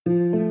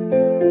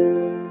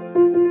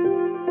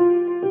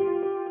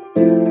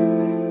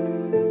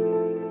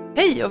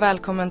Hej och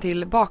välkommen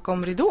till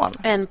Bakom ridån.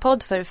 En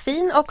podd för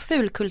fin- och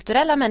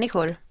fulkulturella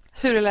människor.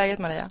 Hur är läget,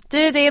 Maria?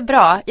 Du, det är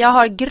bra. Jag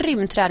har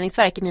grym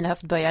träningsvärk i mina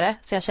höftböjare.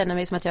 Så jag känner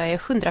mig som att jag är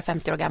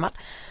 150 år gammal.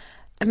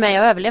 Men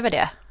jag överlever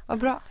det. Vad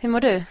bra. Hur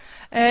mår du?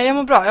 Jag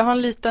mår bra. Jag har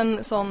en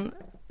liten sån,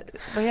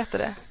 vad heter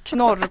det?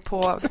 Knorr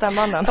på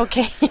stämbanden.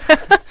 Okej.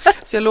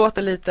 Så jag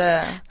låter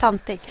lite...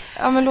 Tantig.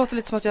 Ja, men låter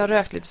lite som att jag har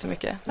rökt lite för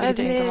mycket. Ja,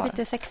 det är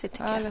lite sexigt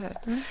tycker jag. Eller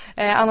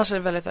hur? Annars är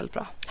det väldigt, väldigt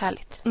bra.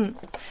 Härligt. Mm.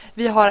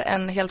 Vi har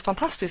en helt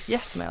fantastisk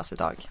gäst med oss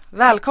idag.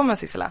 Välkommen,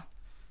 Sissela.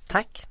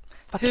 Tack.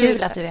 Vad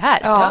kul att du är här,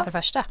 Ja. för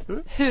första.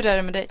 Mm. Hur är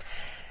det med dig?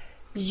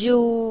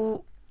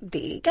 Jo,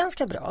 det är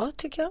ganska bra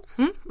tycker jag.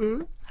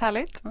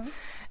 Härligt.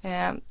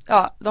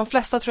 De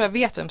flesta tror jag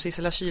vet vem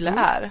Sissela Kyle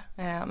är.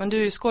 Men du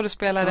är ju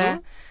skådespelare,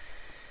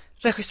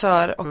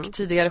 regissör och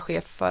tidigare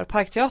chef för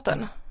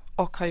Parkteatern.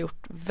 Och har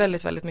gjort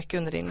väldigt, väldigt mycket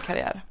under din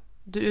karriär.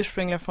 Du är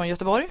ursprungligen från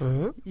Göteborg.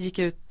 Gick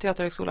ut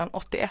Teaterhögskolan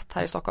 81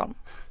 här i Stockholm.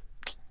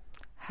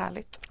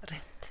 Härligt.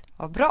 Rätt.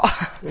 Vad bra.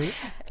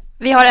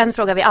 Vi har en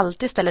fråga vi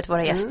alltid ställer till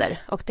våra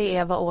gäster. Och det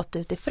är, vad åt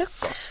du till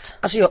frukost?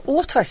 Alltså jag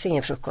åt faktiskt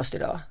ingen frukost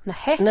idag.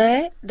 Nej.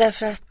 Nej,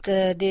 därför att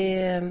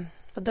det...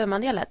 Vad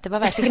dömande jag lät. Det var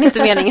verkligen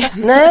inte meningen.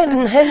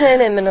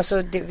 nej, men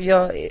alltså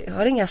jag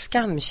har inga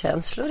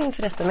skamkänslor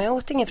inför detta. Men jag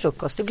åt ingen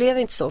frukost. Det blev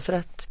inte så för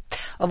att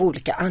av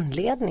olika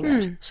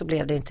anledningar så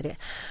blev det inte det.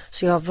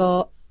 Så jag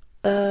var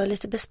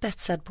lite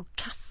bespetsad på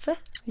kaffe.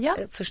 Ja.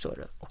 Förstår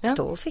du? Och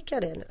då fick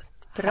jag det nu.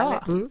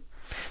 Bra.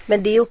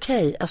 Men det är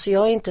okej. Alltså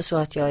jag är inte så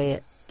att jag är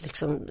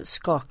liksom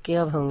skakig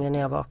av hunger när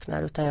jag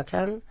vaknar, utan jag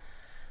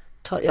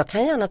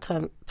kan gärna ta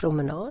en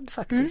promenad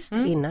faktiskt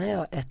innan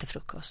jag äter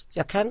frukost.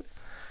 Jag kan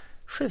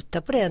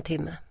skjuta på det en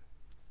timme.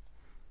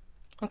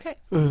 Okej.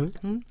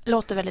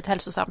 Låter väldigt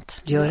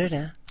hälsosamt. Gör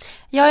det?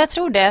 Ja, jag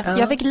tror det. Ja.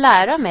 Jag fick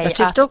lära mig Jag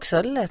tyckte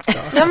också det lät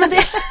bra. Ja, men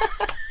det...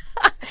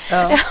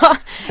 Ja. Ja.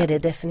 Är det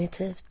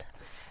definitivt.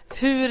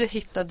 Hur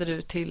hittade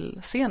du till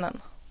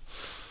scenen?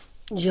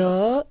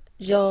 Ja,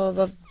 jag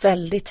var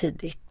väldigt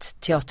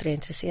tidigt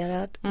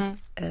teaterintresserad.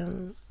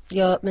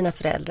 Mina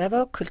föräldrar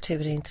var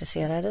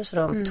kulturintresserade, så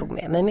de tog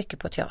med mig mycket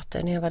på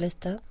teater när jag var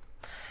liten.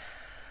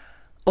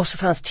 Och så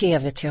fanns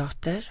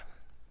tv-teater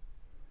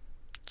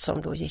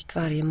som då gick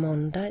varje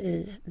måndag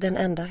i den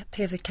enda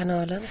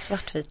tv-kanalen,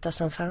 svartvita,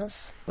 som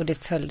fanns. Och det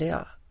följde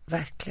jag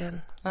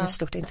verkligen med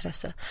stort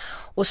intresse.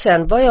 Och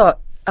sen var jag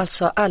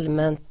alltså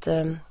allmänt...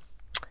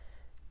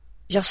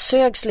 jag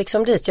sögs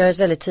liksom dit. Jag har ett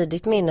väldigt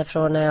tidigt minne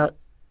från när jag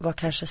var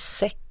kanske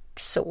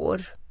 6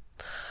 år.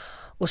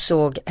 Och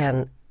såg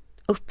en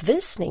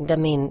uppvisning där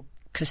min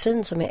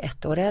kusin som är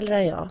 1 år äldre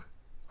än jag,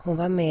 hon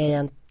var med i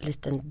en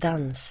liten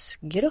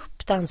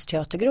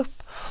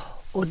dansteatergrupp.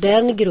 Och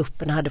den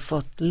gruppen hade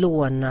fått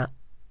låna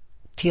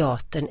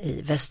teatern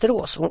i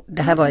Västerås.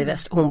 Det här var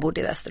hon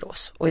bodde i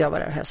Västerås och jag var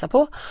där och hälsade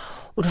på.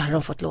 Och då hade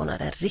de fått låna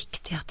den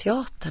riktiga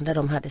teatern där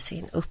de hade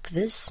sin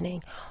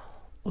uppvisning.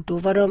 Och då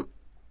var de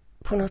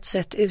på något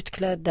sätt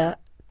utklädda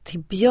till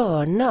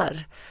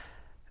björnar.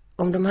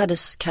 Om de hade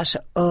kanske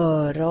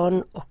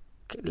öron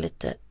och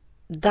lite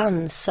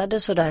dansade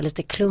sådär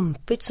lite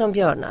klumpigt som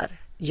björnar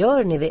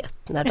gör, ni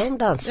vet, när de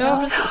dansar. Ja,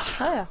 precis.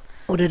 Ja.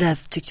 Och det där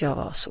tyckte jag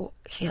var så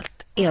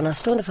helt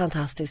enastående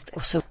fantastiskt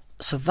och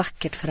så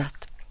vackert, för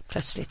att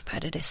plötsligt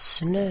började det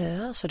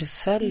snöa, så det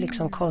föll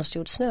liksom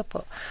konstgjord snö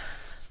på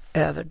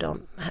över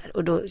dem här.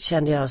 Och då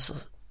kände jag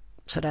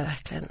så där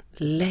verkligen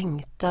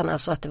längtan,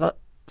 alltså att det var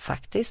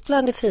faktiskt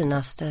bland det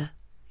finaste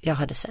jag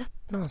hade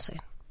sett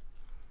någonsin.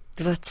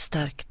 Det var ett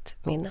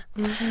starkt minne.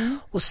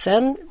 Och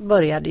sen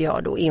började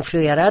jag då,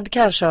 influerad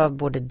kanske av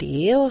både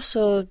det och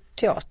så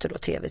teater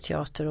och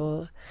tv-teater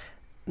och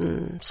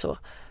så,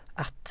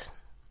 att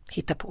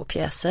hitta på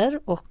pjäser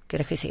och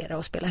regissera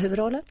och spela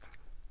huvudrollen.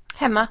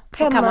 Hemma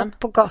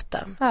på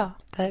gatan. Ja.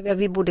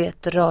 Vi bodde i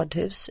ett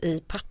radhus i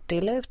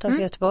Partille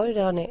utanför Göteborg.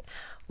 Där har ni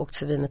åkt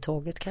förbi med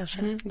tåget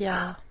kanske.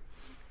 Ja.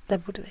 Där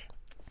bodde vi.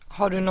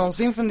 Har du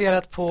någonsin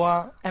funderat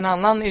på en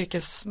annan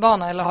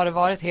yrkesbana, eller har det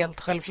varit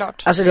helt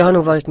självklart? Alltså det har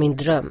nog varit min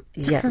dröm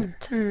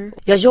jämt.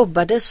 Jag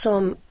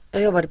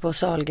jobbade på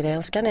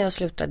Sahlgrenska när jag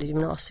slutade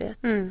gymnasiet.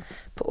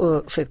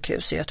 På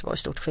sjukhus i Göteborg,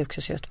 stort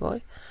sjukhus i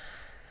Göteborg.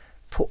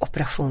 På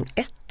operation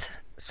 1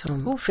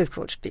 som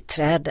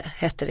sjukvårdsbiträde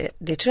hette det.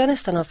 Det tror jag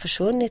nästan har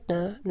försvunnit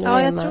nu.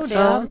 Ja, jag tror det.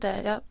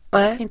 Jag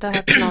har inte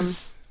hört någon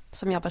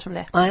som jobbar som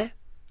det. Nej,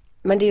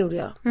 men det gjorde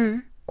jag.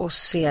 Och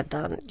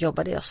sedan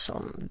jobbade jag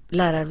som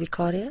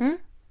lärarvikarie.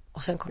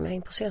 Och sen kom jag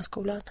in på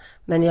scenskolan.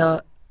 Men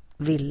jag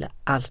ville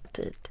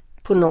alltid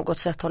på något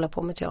sätt hålla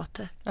på med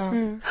teater.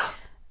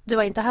 Du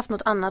har inte haft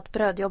något annat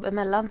brödjobb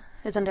emellan,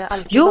 utan det har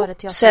alltid varit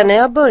teater? Sen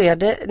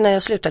när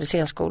jag slutade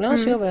scenskolan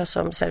så jobbade jag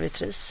som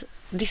servitris.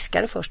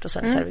 Diskare först och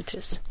sen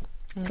servitris.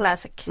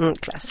 Classic.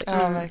 Classic.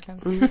 Ja,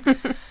 verkligen.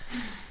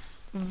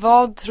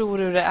 Vad tror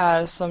du det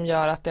är som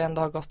gör att det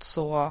ändå har gått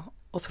så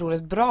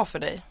otroligt bra för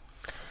dig?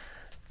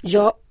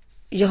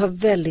 Jag har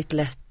väldigt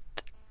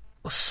lätt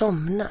att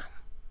somna.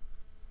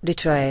 Det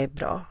tror jag är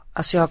bra.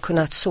 Alltså jag har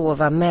kunnat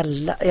sova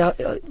mellan...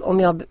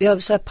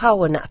 Jag så här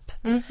powernap.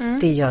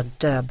 Det är jag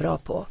bra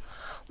på.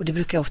 Och det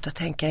brukar jag ofta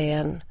tänka är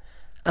en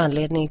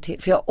anledning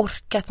till, för jag har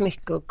orkat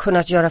mycket och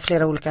kunnat göra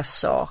flera olika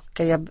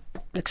saker. Jag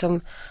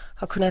liksom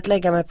har kunnat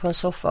lägga mig på en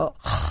soffa och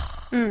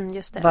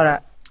just det. bara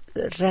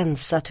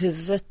rensat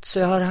huvudet. Så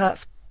jag har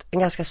haft en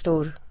ganska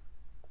stor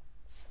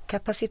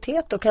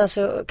kapacitet och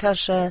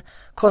kanske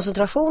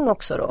koncentration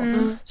också då.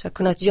 Så jag har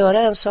kunnat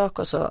göra en sak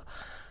och så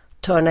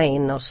törna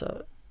in och så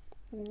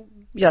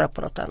göra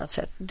på något annat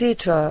sätt. Det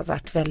tror jag har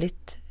varit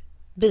väldigt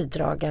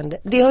bidragande.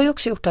 Det har ju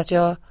också gjort att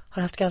jag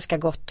har haft ganska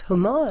gott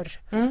humör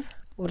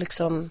och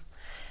liksom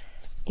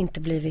inte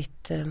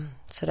blivit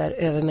sådär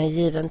över mig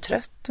given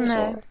trött och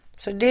så.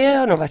 Så det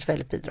har nog varit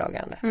väldigt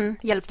bidragande.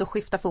 Hjälpt att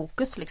skifta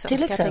fokus liksom.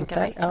 Till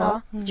exempel,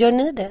 ja. Gör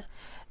ni det?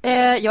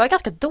 Jag är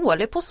ganska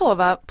dålig på att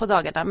sova på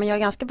dagarna, men jag är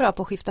ganska bra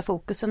på att skifta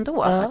fokus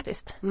ändå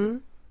faktiskt.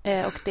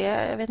 Och det,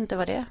 jag vet inte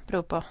vad det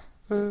beror på.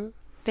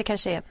 Det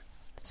kanske är en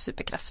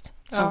superkraft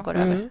som går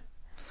över.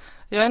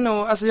 Jag är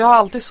nog, alltså jag har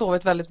alltid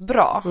sovit väldigt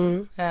bra.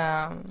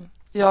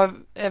 Jag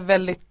är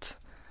väldigt,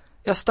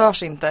 jag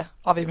störs inte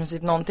av i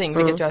princip någonting,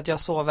 vilket gör att jag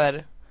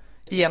sover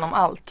igenom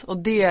allt. Och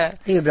det är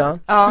ju bra.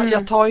 Ja,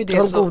 jag tar ju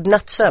det så. God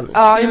nattsömn.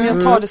 Ja, men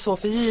jag tar det så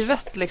för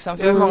givet liksom.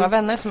 För jag har många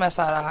vänner som är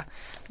så här,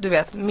 du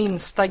vet,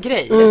 minsta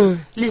grej.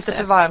 Lite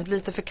för varmt,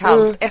 lite för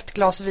kallt, ett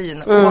glas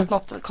vin, åt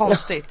något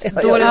konstigt.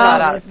 Då är det så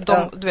här,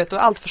 du vet, då är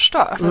allt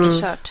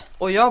förstört.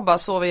 Och jag bara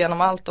sover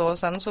igenom allt och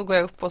sen så går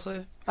jag upp och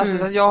så, alltså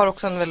så jag har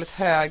också en väldigt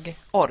hög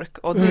ork.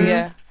 Och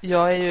det,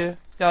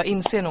 jag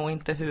inser nog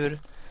inte hur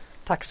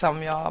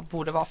tacksam jag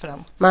borde vara för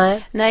den.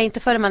 Nej, inte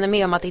förrän man är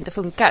med om att det inte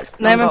funkar.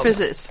 Nej, men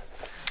precis.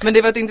 Men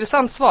det var ett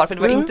intressant svar, för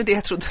det var inte det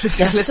jag trodde du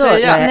skulle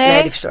säga.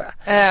 Nej, det förstår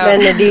jag.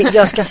 Men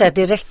jag ska säga att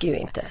det räcker ju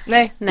inte.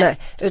 Nej.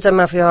 Utan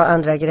man får ju ha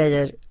andra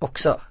grejer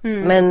också.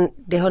 Men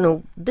det har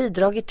nog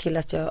bidragit till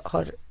att jag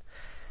har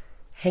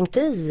hängt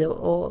i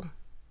och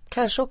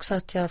kanske också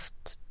att jag har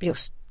haft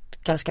just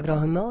ganska bra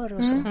humör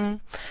och så.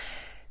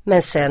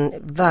 Men sen,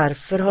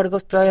 varför har det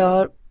gått bra? Jag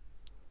har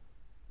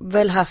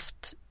väl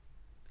haft,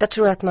 jag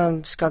tror att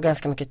man ska ha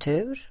ganska mycket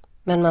tur,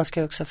 men man ska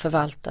ju också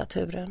förvalta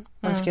turen.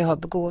 Man ska ju ha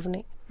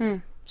begåvning.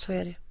 Så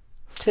är det.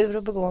 Tur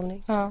och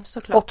begåvning. Ja,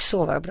 såklart. Och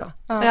sova bra.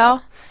 Ja.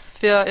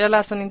 För jag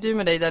läste en intervju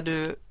med dig där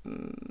du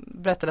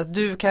berättade att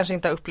du kanske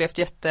inte har upplevt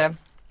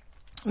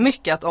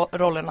jättemycket att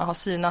rollerna har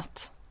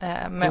sinat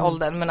med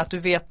åldern, men att du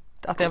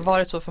vet att det har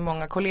varit så för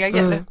många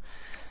kollegor.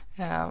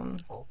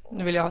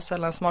 Nu vill jag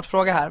ställa en smart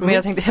fråga här, men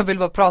jag tänkte jag vill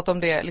bara prata om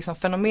det liksom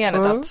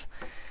fenomenet att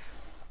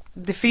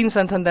det finns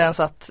en tendens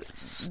att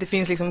det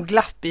finns liksom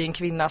glapp i en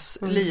kvinnas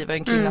liv och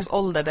en kvinnas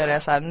ålder där det är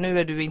så här, nu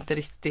är du inte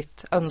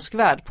riktigt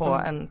önskvärd på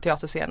en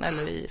teaterscen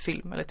eller i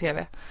film eller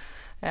tv.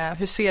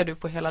 Hur ser du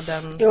på hela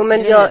den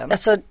grejen?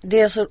 Alltså, det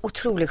är en så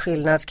otrolig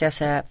skillnad, ska jag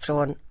säga,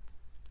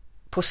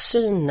 på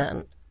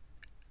synen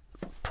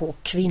på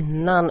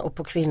kvinnan och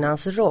på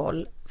kvinnans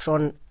roll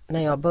från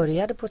när jag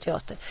började på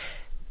teater.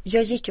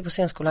 Jag gick ju på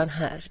scenskolan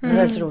här. Det var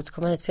väldigt roligt att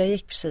komma hit, för jag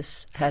gick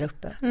precis här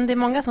uppe. Det är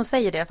många som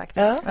säger det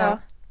faktiskt.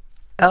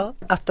 Ja,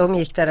 att de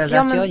gick där eller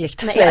att jag gick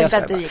där. Nej,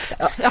 att du gick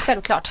där. Ja,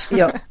 självklart.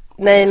 Ja.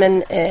 Nej,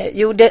 men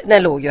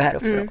den låg ju här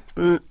uppe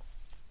då.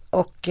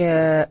 Och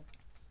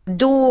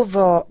då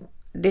var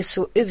det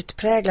så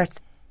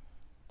utpräglat.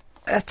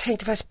 Jag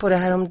tänkte faktiskt på det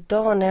här om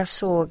dagen när jag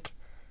såg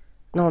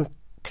någon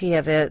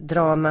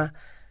tv-drama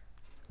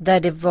där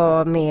det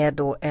var med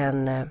då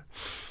en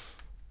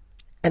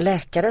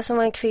läkare som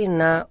var en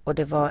kvinna och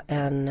det var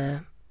en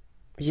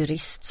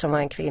jurist som var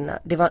en kvinna.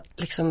 Det var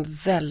liksom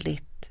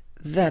väldigt,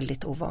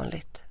 väldigt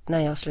ovanligt när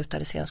jag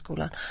slutade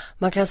scenskolan.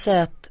 Man kan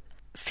säga att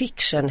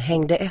fiction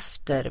hängde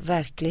efter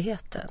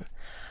verkligheten.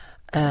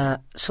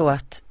 Så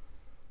att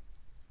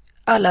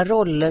alla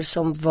roller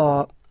som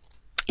var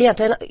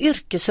egentligen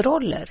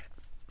yrkesroller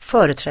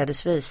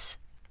företrädesvis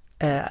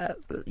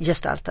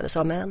gestaltades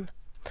av män.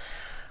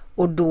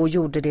 Och då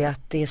gjorde det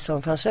att det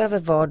som fanns över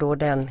var då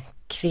den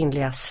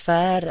kvinnliga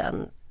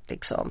sfären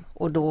liksom.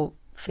 Och då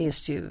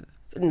finns det ju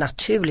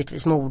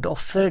naturligtvis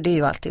mordoffer, det är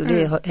ju alltid, och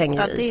det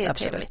hänger ju i,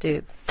 absolut. Det är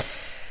ju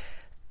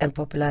en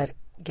populär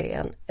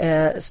gren.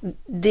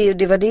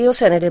 Det var det, och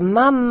sen är det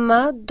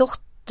mamma,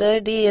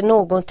 dotter, det är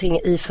någonting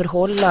i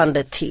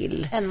förhållande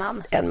till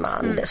en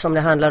man som det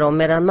handlar om,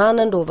 medan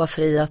mannen då var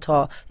fri att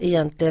ha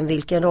egentligen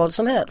vilken roll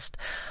som helst.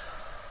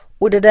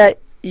 Och det där,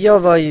 jag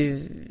var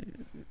ju,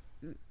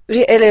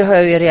 eller har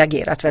jag ju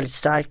reagerat väldigt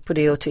starkt på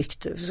det och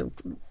tyckt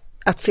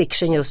att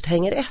fiction just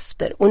hänger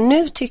efter. Och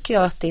nu tycker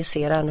jag att det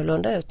ser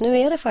annorlunda ut. Nu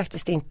är det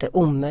faktiskt inte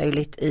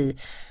omöjligt i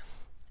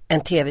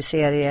en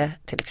tv-serie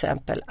till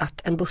exempel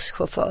att en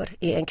busschaufför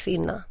är en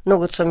kvinna.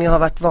 Något som ju har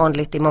varit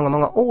vanligt i många,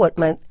 många år,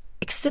 men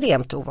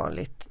extremt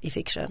ovanligt i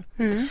fiction.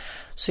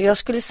 Så jag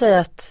skulle säga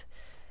att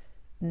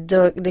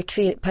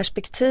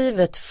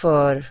perspektivet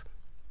för,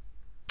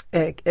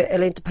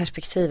 eller inte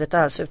perspektivet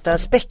alls, utan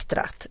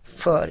spektrat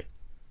för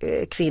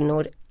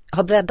kvinnor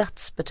har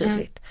breddats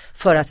betydligt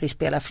för att vi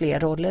spelar fler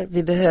roller.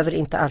 Vi behöver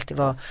inte alltid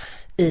vara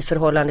i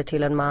förhållande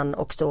till en man,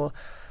 och då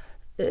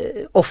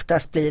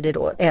oftast blir det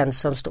då en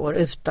som står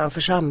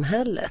utanför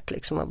samhället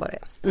liksom, och bara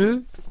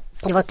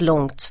Det var ett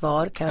långt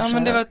svar kanske. Ja,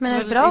 men det var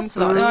ett bra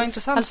svar. Ja,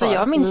 intressant alltså svar.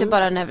 Jag minns ju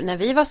bara när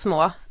vi var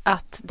små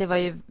att det var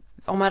ju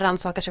om man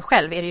rannsakar sig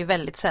själv är det ju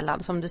väldigt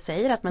sällan som du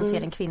säger att man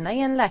ser en kvinna i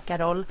en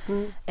läkarroll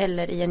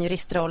eller i en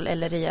juristroll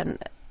eller i en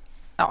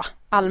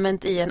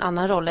allmänt i en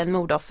annan roll än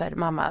mordoffer,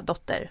 mamma,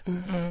 dotter,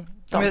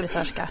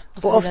 frisörska.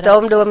 Och ofta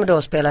om de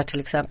då spelar till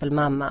exempel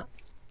mamma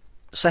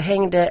så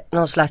hängde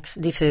någon slags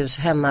diffus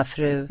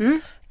hemmafru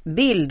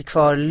bild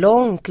kvar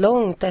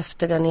långt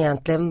efter den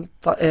egentligen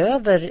var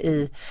över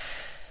i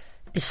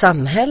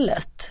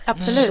samhället.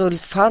 Absolut. Så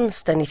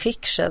fanns den i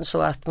fiction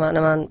så att man,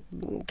 när man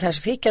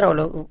kanske fick en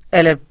roll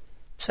eller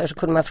så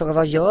kunde man fråga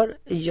vad gör?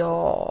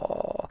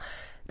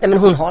 Nej, men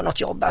hon har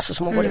något jobb alltså,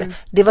 som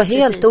det var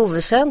helt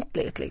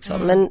oväsentligt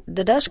liksom. Men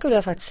det där skulle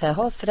jag faktiskt säga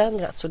har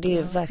förändrats och det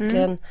är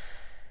verkligen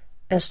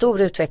en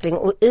stor utveckling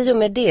och i och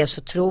med det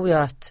så tror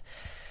jag att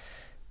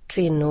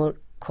kvinnor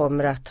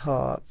kommer att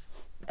ha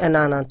en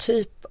annan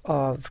typ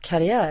av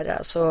karriär,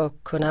 alltså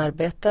kunna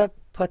arbeta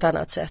på ett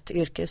annat sätt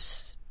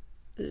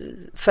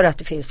för att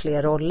det finns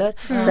fler roller.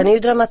 Sen är ju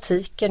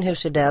dramatiken, hur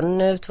ser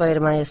den ut? Vad är det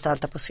man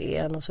gestaltar på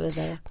scen och så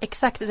vidare?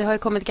 Exakt, det har ju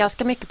kommit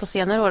ganska mycket på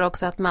senare år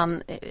också att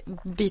man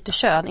byter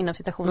kön inom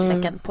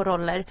citationstecken på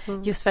roller.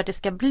 Just för att det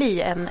ska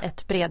bli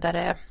ett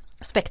bredare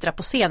spektra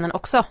på scenen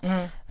också.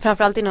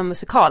 Framförallt inom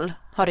musikal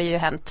har det ju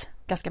hänt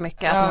ganska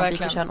mycket att man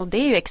byter kön. Och det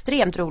är ju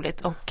extremt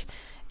roligt och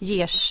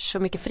ger så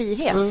mycket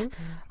frihet.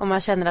 Om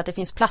man känner att det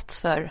finns plats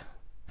för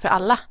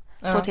alla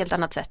på ett helt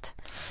annat sätt.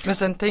 Men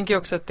sen tänker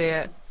jag också att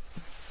det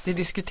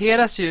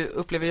diskuteras ju,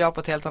 upplever jag,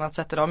 på ett helt annat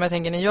sätt idag. Men jag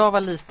tänker när jag var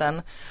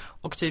liten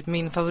och typ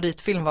min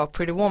favoritfilm var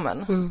Pretty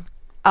Woman.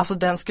 Alltså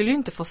den skulle ju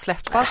inte få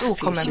släppas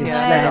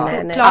okommenterad.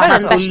 Nej. Klarar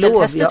den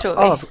Bechdel-testet tror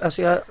vi.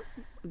 Alltså jag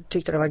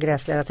tyckte det var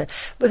gräsligare till.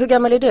 Hur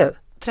gammal är du?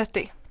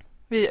 30.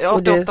 Vi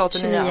 88,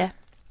 89.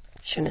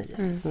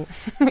 29.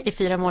 I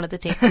 4 månader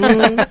till.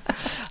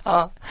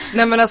 Ja.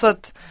 Nej men alltså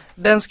att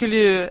den skulle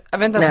ju, jag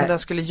vet inte ens om den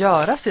skulle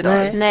göras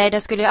idag. Nej,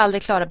 den skulle ju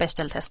aldrig klara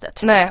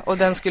Bechdel-testet. Nej, och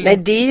den skulle... Nej,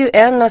 det är ju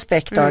en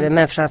aspekt av det,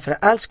 men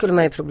framförallt skulle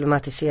man ju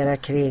problematisera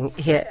kring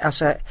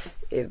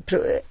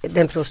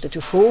den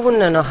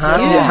prostitutionen och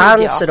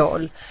hans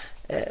roll.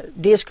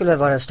 Det skulle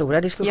vara den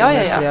stora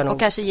diskussionen. Ja. Och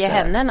kanske ge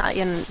henne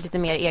en lite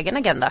mer egen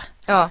agenda.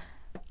 Ja,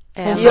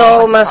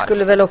 och man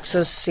skulle väl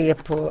också se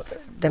på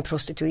den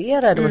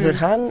prostituerade och hur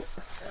han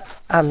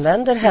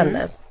använder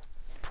henne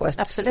på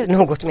ett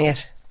något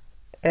mer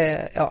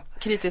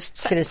kritiskt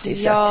sätt.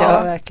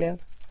 Ja, verkligen.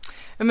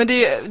 Ja, men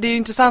det är ju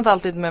intressant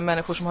alltid med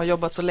människor som har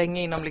jobbat så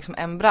länge inom liksom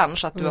en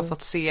bransch att du har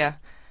fått se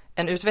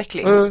en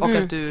utveckling och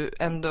att du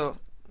ändå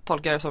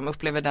tolkar det som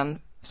upplever den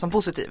som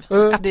positiv. Det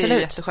är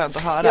jätteskönt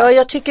att höra. Ja,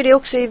 jag tycker det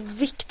också är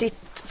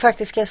viktigt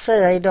faktiskt ska jag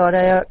säga idag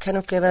där jag kan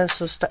uppleva en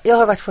så jag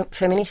har varit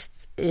feminist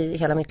i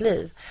hela mitt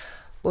liv.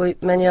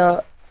 Men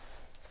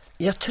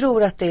jag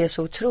tror att det är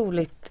så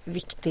otroligt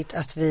viktigt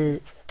att vi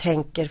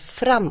tänker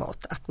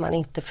framåt. Att man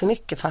inte för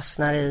mycket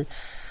fastnar i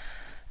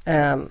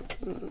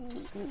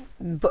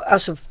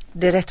alltså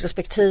det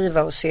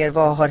retrospektiva och ser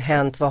vad har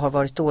hänt, vad har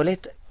varit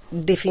dåligt.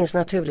 Det finns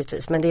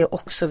naturligtvis, men det är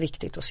också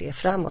viktigt att se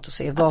framåt och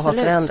se vad har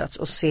förändrats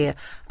och se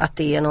att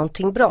det är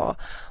någonting bra.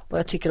 Och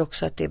jag tycker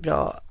också att det är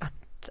bra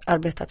att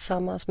arbeta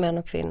tillsammans, män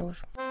och kvinnor.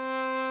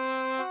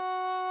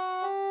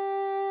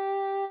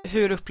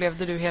 Hur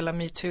upplevde du hela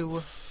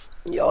MeToo?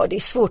 Ja, det är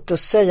svårt att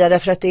säga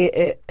därför att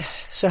det är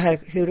så här,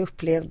 hur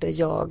upplevde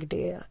jag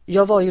det?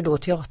 Jag var ju då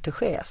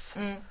teaterchef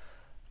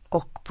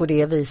och på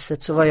det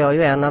viset så var jag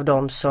ju en av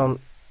dem som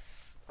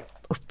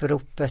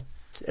uppropet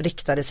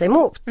riktade sig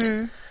mot.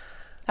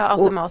 Ja,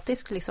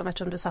 automatiskt liksom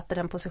eftersom du satte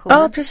den positionen.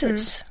 Ja,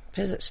 precis.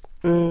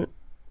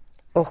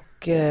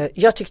 Och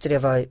jag tyckte det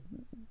var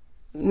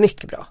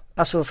mycket bra.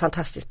 Alltså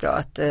fantastiskt bra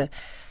att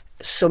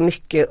så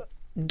mycket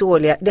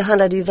dåliga, det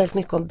handlade ju väldigt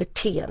mycket om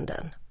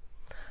beteenden.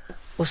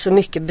 Och så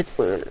mycket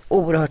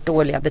oerhört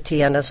dåliga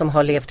beteenden som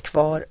har levt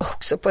kvar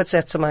också på ett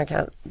sätt som man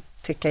kan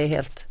tycka är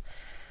helt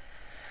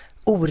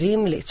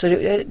orimligt. Så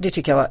det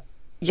tycker jag var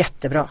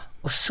jättebra.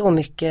 Och så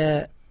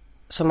mycket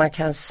som man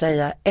kan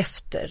säga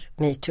efter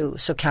MeToo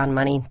så kan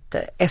man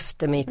inte.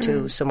 Efter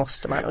MeToo så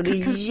måste man. Och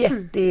det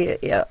är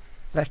jag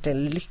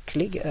verkligen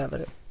lycklig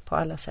över på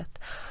alla sätt.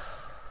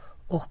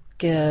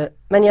 Och,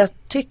 men jag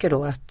tycker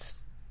då att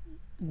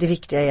det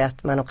viktiga är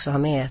att man också har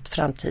med ett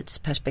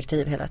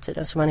framtidsperspektiv hela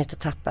tiden så man inte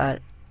tappar.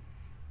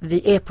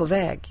 Vi är på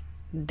väg.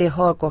 Det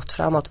har gått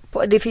framåt.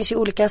 Det finns ju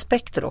olika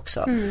aspekter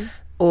också.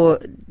 Och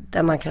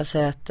där man kan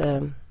säga att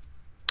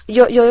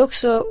jag är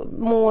också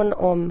mån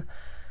om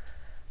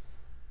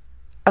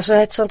alltså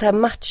ett sånt här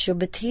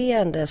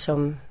machobeteende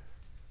som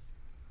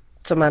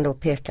man då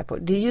pekar på.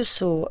 Det är ju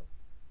så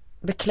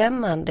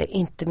beklämmande,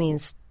 inte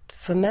minst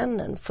för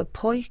männen, för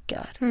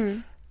pojkar.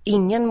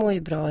 Ingen mår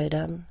ju bra i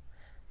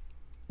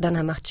den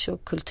här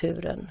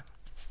machokulturen.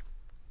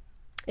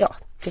 Ja,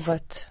 det var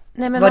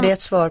var det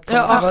ett svar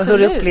på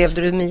hur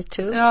upplevde du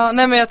MeToo? Ja,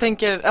 nej men jag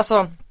tänker,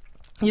 alltså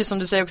just som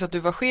du säger också att du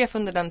var chef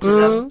under den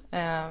tiden.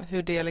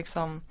 Hur det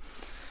liksom,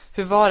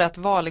 hur var det att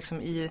vara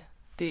liksom i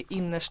det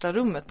innersta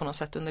rummet på något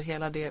sätt under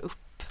hela det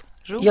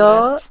upproret?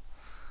 Ja,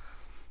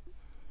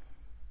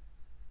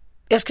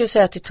 jag skulle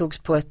säga att det togs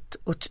på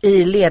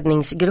i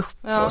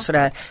ledningsgrupp och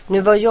sådär.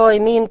 Nu var jag i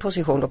min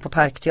position då på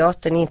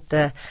Parkteatern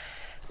inte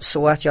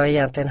så att jag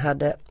egentligen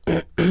hade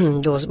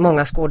då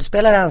många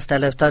skådespelare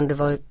anställda, utan det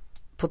var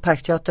på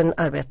Parkteatern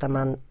arbetar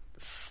man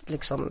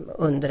liksom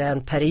under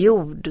en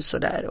period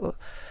sådär.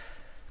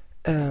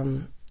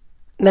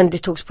 Men det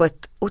togs på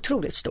ett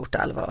otroligt stort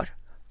allvar.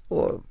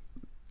 Och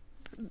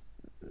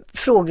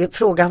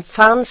frågan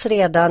fanns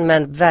redan,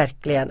 men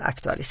verkligen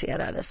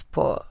aktualiserades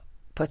på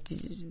ett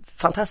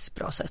fantastiskt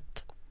bra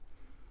sätt.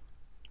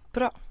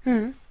 Bra.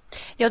 Mm.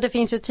 Ja, det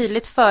finns ju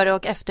tydligt före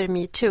och efter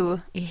Me Too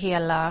i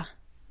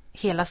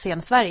hela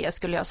scen-Sverige,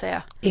 skulle jag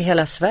säga. I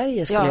hela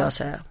Sverige skulle jag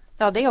säga.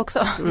 Ja, det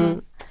också.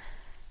 Mm.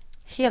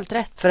 Helt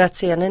rätt. För att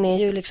scenen är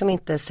ju liksom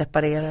inte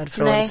separerad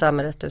från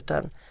samhället,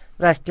 utan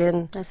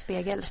verkligen en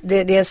spegel. Det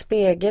är en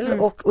spegel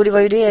och det var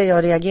ju det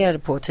jag reagerade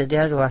på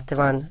tidigare då, att det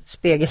var en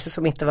spegel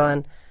som inte var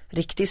en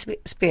riktig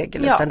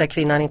spegel utan där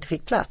kvinnan inte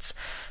fick plats.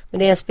 Men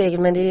det är en spegel,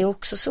 men det är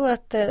också så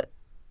att det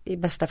i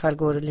bästa fall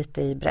går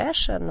lite i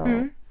bräschen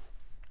och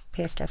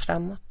pekar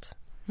framåt.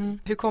 Mm.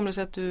 Hur kom det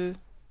sig att du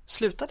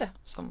slutade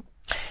som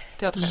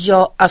teaterchef?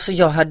 Ja, alltså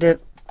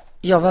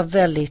jag var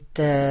väldigt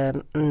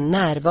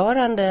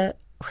närvarande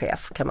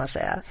chef, kan man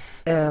säga.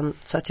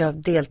 Så att jag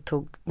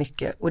deltog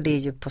mycket, och det är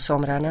ju på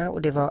somrarna,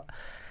 och det var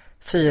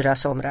 4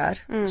 somrar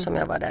som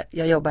jag var där.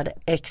 Jag jobbade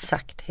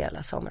exakt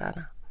hela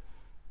somrarna.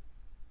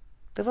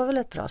 Det var väl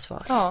ett bra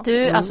svar. Ja.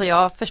 Alltså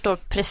jag förstår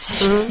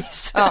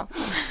precis.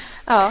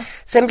 Ja.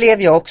 Sen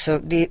blev jag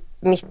också,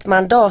 mitt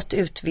mandat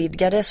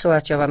utvidgades så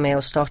att jag var med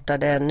och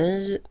startade en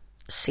ny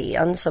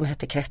scen som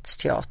heter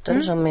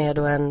Kretsteatern, som är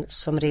då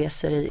som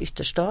reser i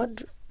Ytterstad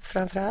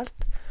framförallt.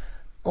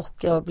 Och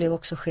jag blev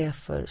också chef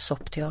för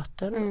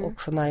Soppteatern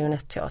och för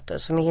Marionetteatern.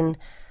 Så min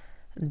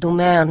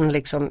domän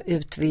liksom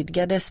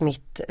utvidgades,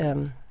 mitt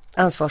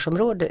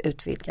ansvarsområde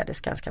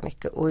utvidgades ganska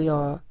mycket.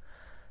 Och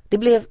det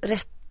blev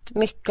rätt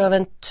mycket av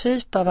en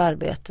typ av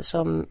arbete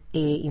som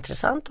är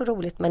intressant och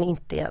roligt, men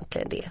inte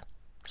egentligen det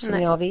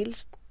som jag vill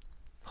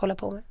hålla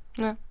på med.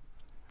 Nej.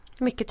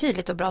 Mycket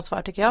tydligt och bra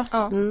svar, tycker jag.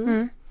 Ja.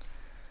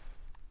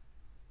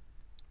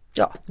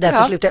 Ja,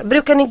 därför slutar jag.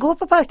 Brukar ni gå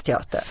på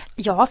Parkteater?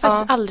 Jag har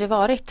faktiskt aldrig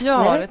varit. Jag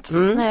har varit.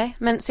 Nej,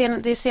 men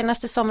de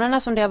senaste somrarna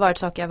som det har varit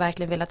saker jag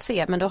verkligen velat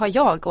se. Men då har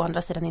jag å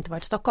andra sidan inte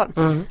varit i Stockholm.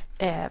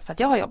 För att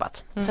jag har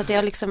jobbat. Så att det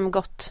har liksom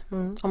gått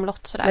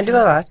omlott sådär. Men du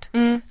har varit?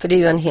 För det är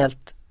ju en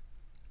helt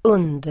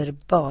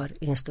underbar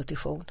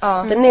institution.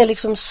 Den är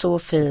liksom så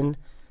fin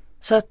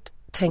så att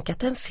tänk att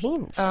den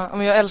finns. Ja,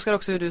 men jag älskar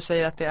också hur du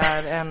säger att det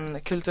är en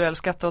kulturell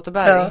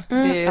skatteåterbäring.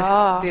 Det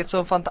är ett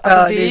så fantastiskt,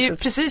 alltså det är ju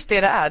precis det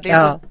är. Det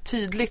är så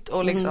tydligt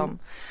och liksom,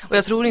 och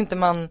jag tror inte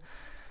man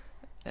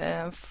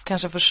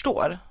kanske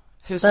förstår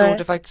hur stort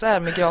det faktiskt är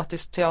med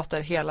gratis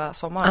teater hela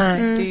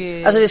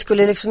sommaren. Alltså det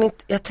skulle liksom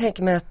inte, jag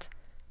tänker mig att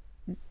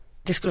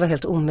det skulle vara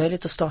helt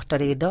omöjligt att starta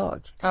det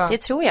idag. Det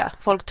tror jag.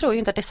 Folk tror ju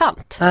inte att det är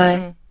sant.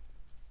 Nej.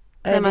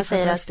 När man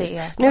säger att det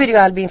är... Nu är det ju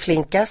Albin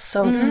Flinkas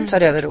som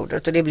tar över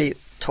rodret, och det blir ju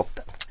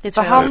toppen. Det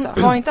tror jag också.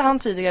 Var inte han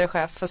tidigare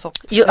chef för Sopp?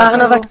 Jo,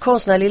 han har varit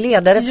konstnärlig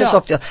ledare för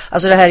Sopp.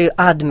 Alltså det här är ju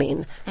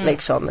admin,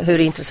 liksom. Hur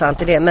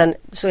intressant är det? Men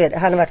så är det.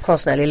 Han har varit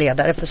konstnärlig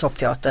ledare för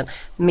Soppteatern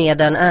med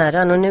den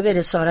äran. Och nu är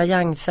det Sara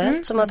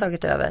Youngfeldt som har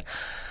tagit över.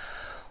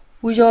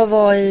 Och jag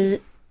var i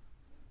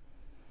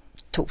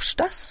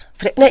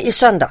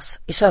söndags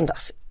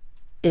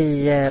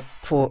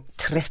på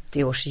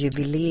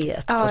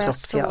 30-årsjubileet på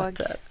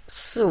Soppteatern.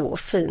 Så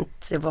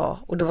fint det var.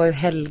 Och det var ju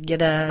Helge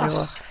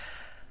där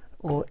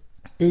och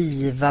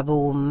Iva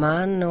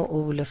Boman och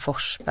Ole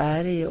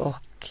Forsberg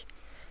och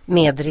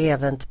Medre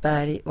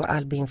Eventberg och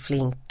Albin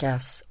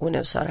Flinkas och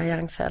nu Sara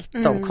Youngfeldt,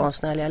 de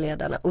konstnärliga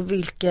ledarna. Och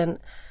vilken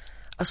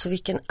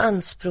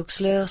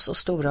anspråkslös och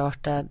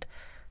storartad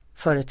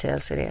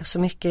företeelse det är. Så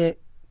mycket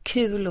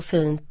kul och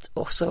fint.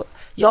 Och så,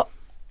 jag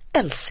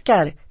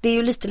älskar, det är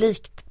ju lite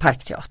likt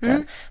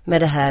Parkteatern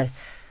med det här,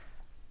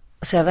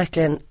 så jag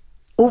verkligen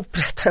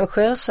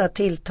opretentiösa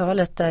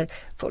tilltalet där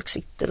folk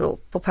sitter,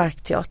 och på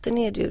Parkteatern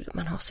är det ju,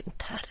 man har sin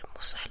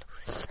termos,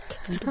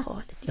 vill du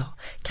ha lite? Ja,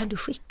 kan du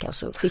skicka? Och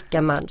så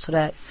skickar man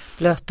sådär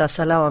blöta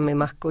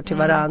salamimackor till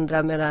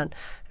varandra medan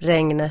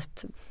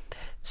regnet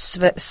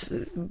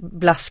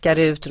blaskar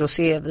ut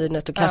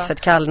rosévinet och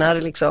kaffet kallnar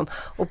liksom.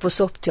 Och på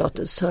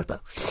Soppteatern så hör man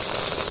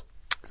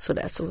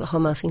sådär, så har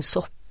man sin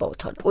soppa och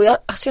tar. Och jag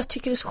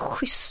tycker det är så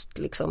schysst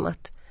liksom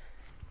att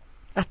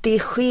det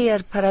sker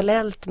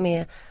parallellt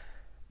med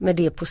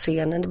det på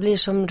scenen. Det blir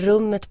som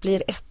rummet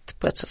blir ett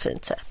på ett så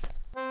fint sätt.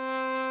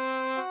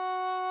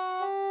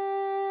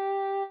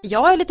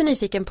 Jag är lite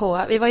nyfiken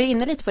på, vi var ju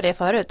inne lite på det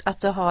förut,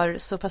 att du har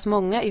så pass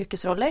många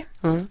yrkesroller.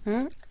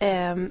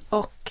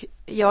 Och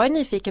jag är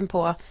nyfiken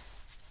på,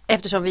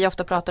 eftersom vi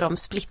ofta pratar om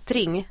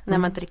splittring, när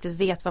man inte riktigt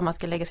vet var man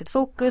ska lägga sitt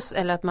fokus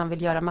eller att man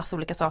vill göra massa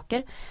olika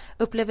saker.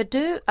 Upplever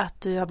du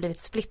att du har blivit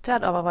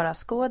splittrad av att vara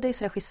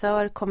skådis,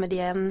 regissör,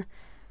 komedien,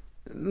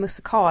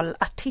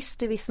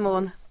 musikalartist i viss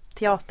mån,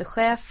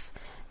 teaterchef,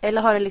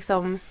 eller har det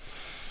liksom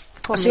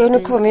kommit alltså nu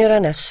kommer ju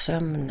den där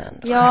sömnen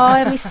då. Ja,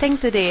 jag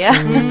misstänkte det.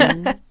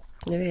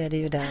 Nu är det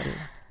ju den.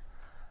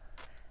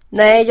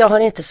 Nej, jag har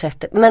inte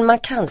sett det, men man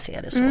kan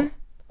se det så.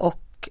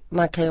 Och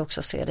man kan ju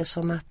också se det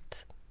som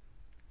att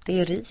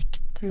det är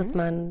rikt. Att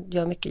man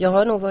gör mycket. Jag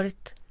har nog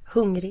varit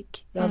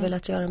hungrig. Jag har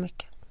velat göra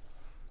mycket.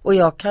 Och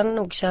jag kan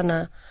nog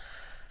känna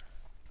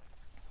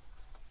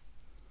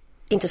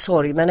inte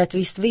sorg, men ett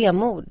visst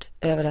vemod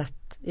över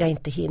att jag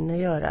inte hinner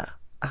göra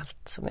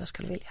allt som jag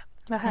skulle vilja.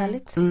 Vad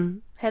härligt.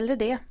 Hellre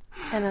det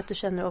än att du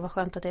känner vad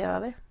skönt att det är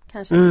över,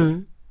 kanske.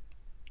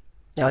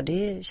 Ja,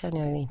 det känner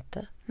jag ju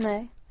inte.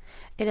 Nej.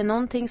 Är det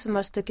någonting som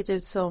har stuckit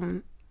ut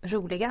som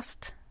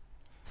roligast?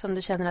 Som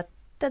du känner att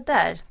det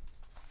där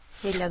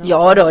vill jag nog...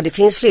 Ja då, det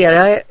finns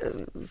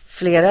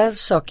flera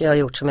saker jag har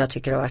gjort som jag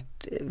tycker har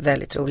varit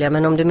väldigt roliga.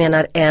 Men om du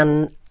menar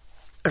en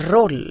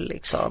roll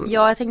liksom.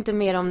 Ja, jag tänkte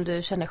mer om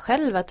du känner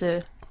själv att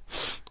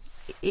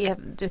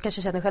du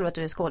kanske känner själv att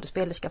du är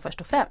skådespelerska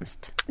först och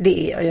främst.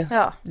 Det är jag ju.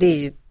 Ja.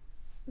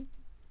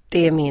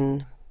 Det är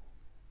min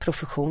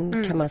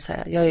profession kan man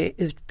säga. Jag är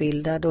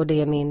utbildad och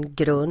det är min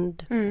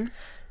grund.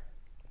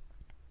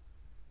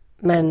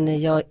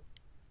 Men jag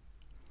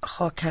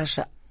har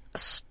kanske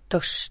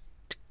störst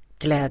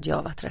glädje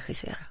av att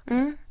regissera.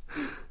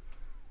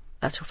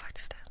 Jag tror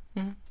faktiskt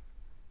det.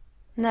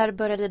 När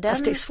började den?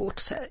 Alltså det är svårt att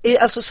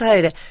säga. Alltså så här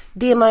är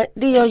det.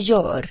 Det jag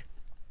gör,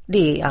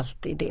 det är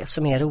alltid det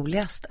som är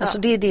roligast. Alltså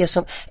det är det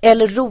som,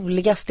 eller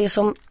roligast, det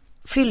som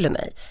fyller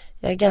mig.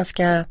 Jag är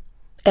ganska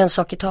en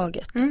sak i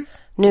taget.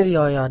 Nu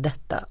gör jag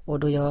detta och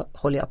då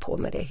håller jag på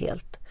med det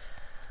helt.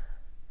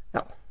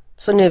 Ja.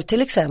 Så nu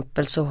till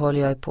exempel så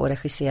håller jag på att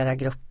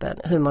regissera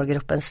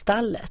humorgruppen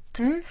Stallet.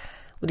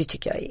 Och det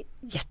tycker jag är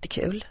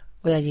jättekul.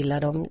 Och jag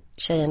gillar de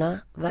tjejerna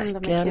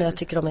verkligen. Jag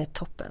tycker de är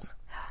toppen.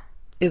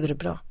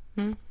 Urbra.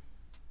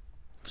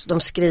 Så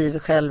de skriver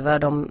själva.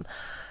 De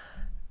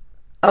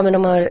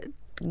har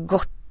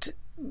gott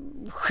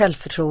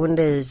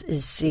självförtroende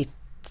i sitt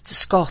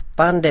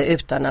skapande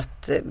utan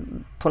att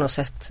på något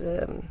sätt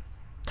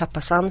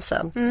tappa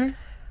sansen.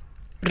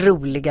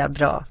 Roliga,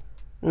 bra.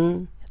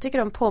 Jag tycker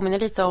de påminner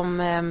lite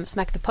om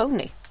Smack the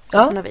Pony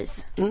på något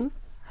vis.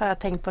 Har jag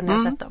tänkt på när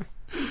jag sett dem.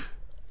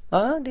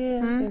 Ja, det är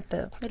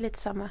inte... Det är lite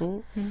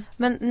samma.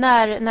 Men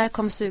när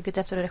kom suget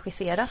efter att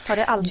regissera? Har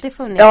det alltid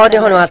funnits? Ja, det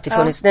har nog alltid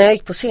funnits. När jag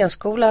gick på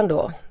scenskolan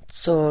då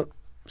så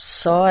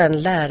sa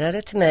en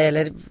lärare till mig,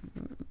 eller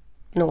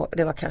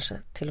det var kanske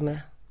till och med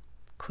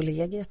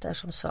kollegiet där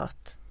som sa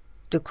att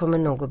du kommer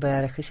nog att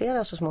börja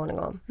regissera så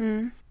småningom.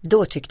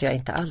 Då tyckte jag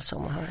inte alls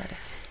om att höra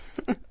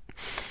det.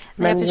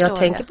 Men jag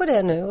tänker på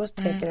det nu och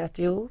tänker att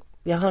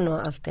jag har nog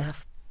alltid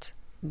haft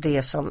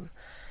det som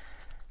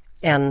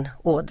en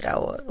ådra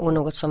och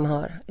något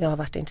som jag har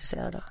varit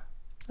intresserad av.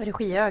 Och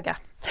regiöga.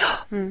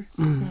 Ja.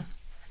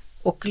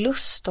 Och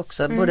lust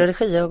också. Både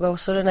regiöga och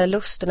så den där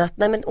lusten att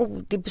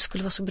det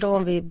skulle vara så bra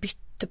om vi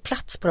bytte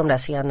plats på de där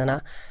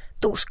scenerna.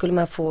 Då skulle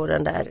man få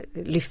den där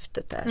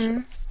lyftet där.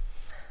 Så.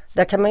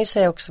 Där kan man ju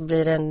säga också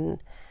blir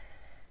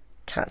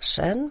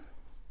kanske en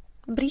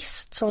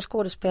brist som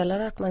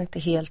skådespelare att man inte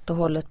helt och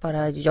hållet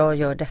bara jag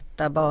gör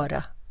detta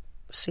bara.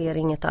 Ser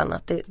inget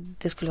annat.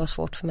 Det skulle vara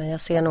svårt för mig.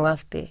 Jag ser nog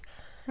alltid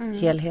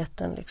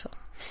helheten liksom.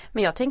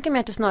 Men jag tänker mig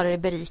att det snarare är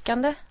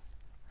berikande.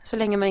 Så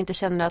länge man inte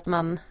känner att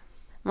man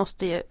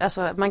måste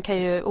man kan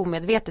ju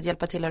omedvetet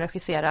hjälpa till att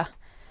regissera,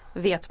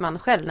 vet man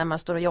själv när man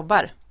står och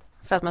jobbar.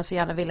 För att man så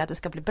gärna vill att det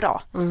ska bli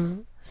bra.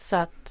 Så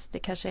att det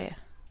kanske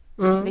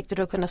är viktigt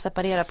att kunna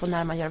separera på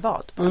när man gör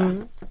vad.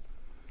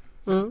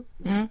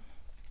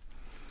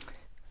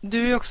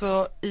 Du är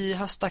också i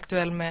höst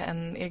aktuell med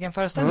en egen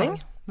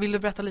föreställning. Vill du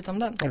berätta lite om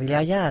den? Det vill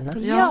jag gärna.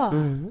 Ja.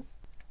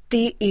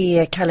 Det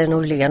är Kalle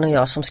Norlén och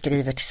jag som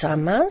skriver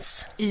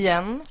tillsammans.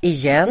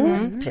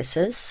 Igen,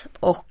 precis.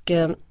 Och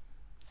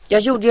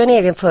jag gjorde ju en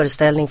egen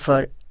föreställning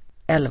för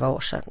 11 år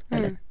sedan.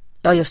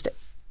 Ja, just det.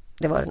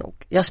 Det var det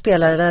nog. Jag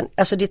spelade den,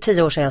 alltså det är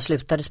 10 år sedan jag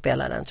slutade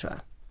spela den tror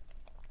jag.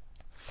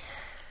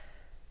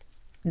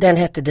 Den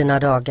hette Dina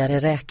dagar är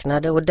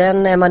räknade och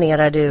den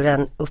emanerade ur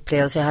en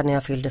upplevelse jag hade när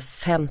jag fyllde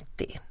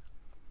 50.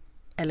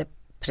 Eller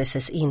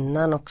precis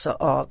innan också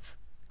av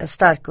en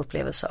stark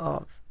upplevelse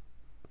av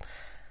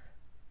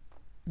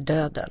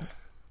döden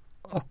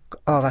och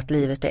av att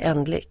livet är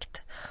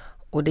ändligt.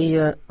 Och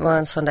det var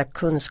en sån där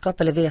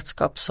kunskap eller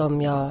vetskap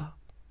som jag,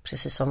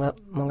 precis som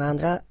många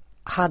andra,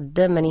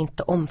 hade men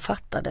inte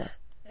omfattade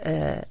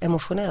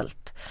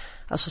emotionellt.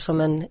 Alltså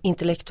som en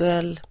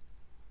intellektuell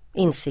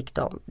insikt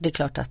om. Det är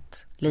klart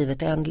att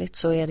livet är ändligt,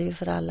 så är det ju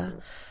för alla.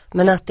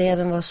 Men att det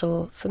även var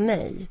så för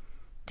mig,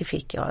 det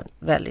fick jag en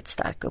väldigt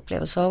stark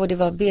upplevelse av. Och det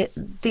var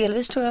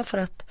delvis tror jag för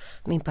att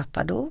min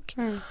pappa dog.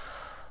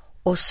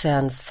 Och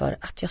sen för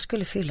att jag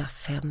skulle fylla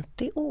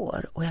 50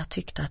 år. Och jag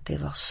tyckte att det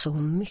var så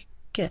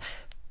mycket.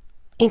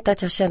 Inte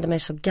att jag kände mig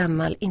så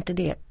gammal, inte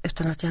det.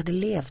 Utan att jag hade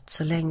levt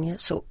så länge,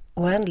 så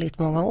oändligt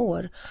många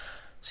år.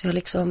 Så jag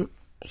liksom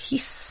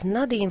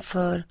hissnade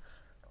inför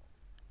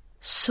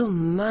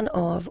summan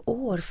av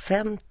år,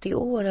 50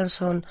 år, en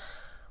sån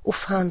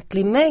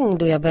ofantlig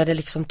mängd. Och jag började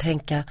liksom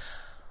tänka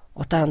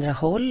åt andra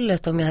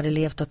hållet. Om jag hade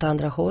levt åt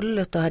andra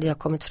hållet, då hade jag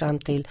kommit fram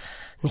till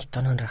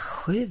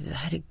 1907.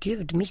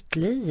 Herregud, mitt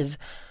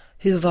liv.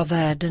 Hur var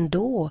världen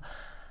då?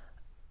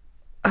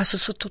 Alltså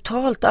så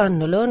totalt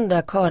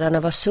annorlunda. Karlarna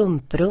var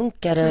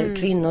sumprunkare.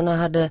 Kvinnorna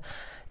hade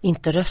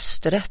inte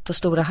rösträtt och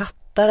stora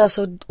hattar.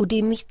 Alltså, och det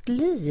är mitt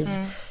liv.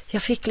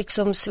 Jag fick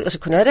liksom, och så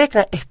kunde jag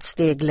räkna ett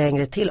steg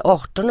längre till,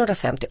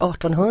 1850,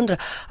 1800.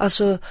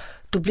 Alltså,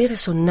 då blir det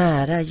så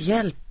nära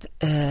hjälp.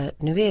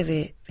 Nu är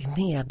vi i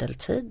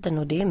medeltiden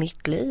och det är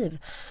mitt liv.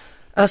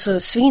 Alltså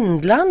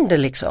svindlande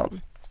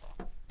liksom.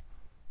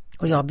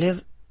 Och jag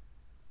blev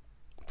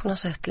på något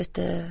sätt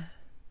lite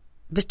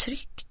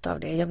betryckt av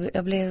det.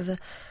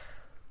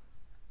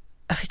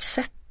 Jag fick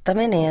sätta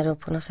mig ner och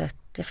på något sätt,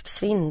 jag fick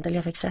svindel,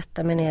 jag fick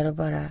sätta mig ner och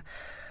bara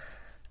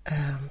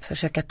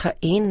försöka ta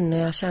in. Och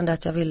jag kände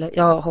att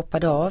jag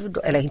hoppade av,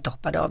 eller inte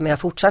hoppade av, men jag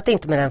fortsatte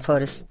inte med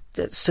den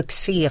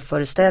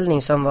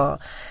succéföreställning som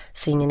var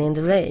Singing in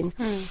the Rain.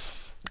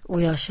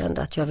 Och jag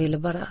kände att jag ville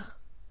bara,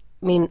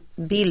 min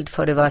bild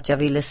för det var att jag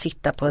ville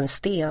sitta på en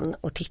sten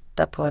och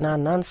titta på en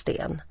annan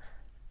sten.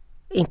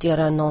 Inte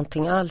göra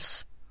någonting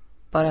alls,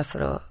 bara för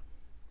att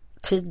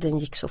tiden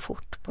gick så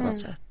fort på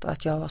något sätt. Och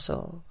att jag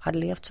hade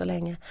levt så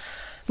länge.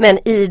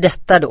 Men i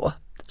detta då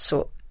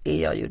så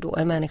är jag ju då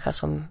en människa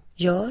som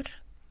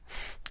gör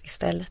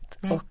istället.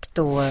 Och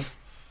då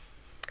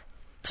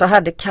så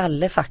hade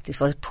Kalle faktiskt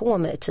varit på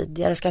mig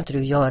tidigare. Ska inte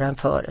du göra en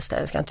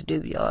föreställning? Ska inte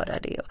du göra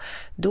det? Och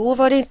då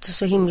var det inte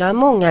så himla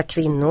många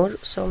kvinnor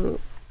som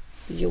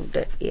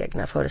gjorde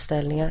egna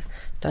föreställningar.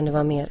 Utan det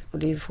var mer, och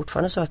det är ju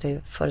fortfarande så att det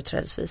är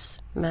företrädesvis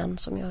män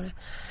som gör det.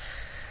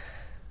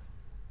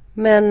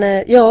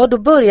 Men ja, då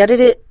började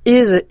det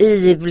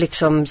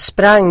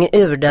sprang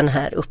ur den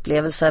här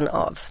upplevelsen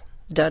av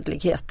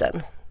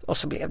dödligheten. Och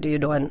så blev det ju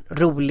då en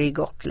rolig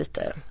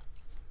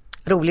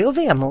och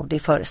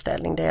vemodig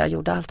föreställning där jag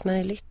gjorde allt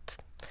möjligt.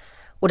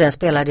 Och den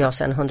spelade jag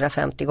sedan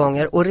 150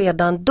 gånger. Och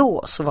redan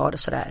då så var det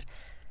sådär,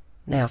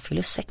 när jag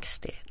fyller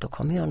 60, då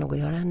kommer jag nog att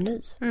göra en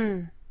ny.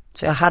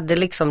 Så jag hade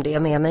liksom det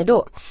med mig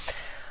då.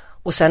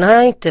 Och sen har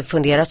jag inte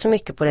funderat så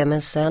mycket på det,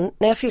 men sen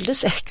när jag fyllde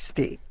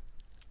 60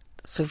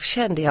 så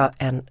kände jag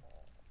en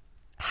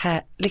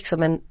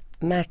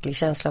märklig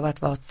känsla av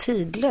att vara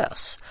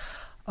tidlös.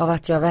 Av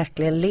att jag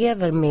verkligen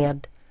lever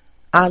med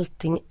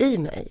allting i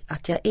mig.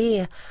 Att jag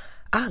är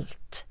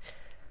allt.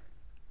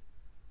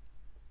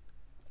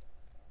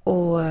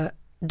 Och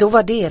då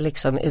var det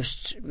liksom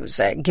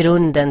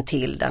grunden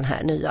till den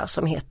här nya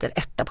som heter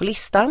Etta på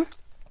listan.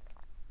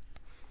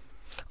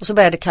 Och så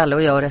började Kalle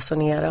och jag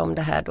resonera om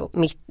det här då.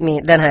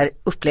 Den här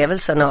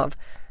upplevelsen av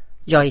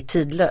jag är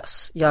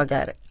tidlös. Jag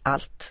är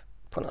allt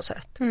på något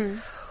sätt.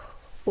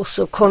 Och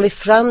så kom vi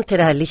fram till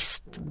det här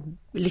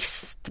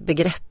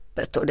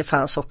listbegreppet. Och det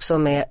fanns också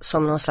med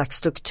som någon slags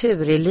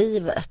struktur i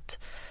livet.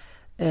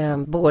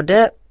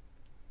 Både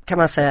kan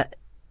man säga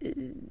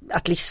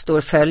att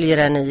listor följer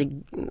en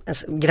i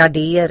en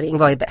gradering.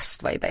 Vad är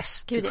bäst?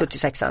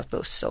 76ans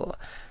buss och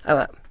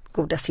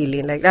goda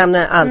sillinlägg.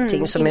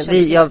 Allting som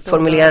jag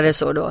formulerade det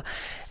så då.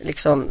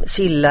 Liksom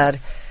sillar,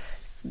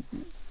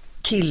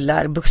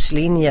 killar,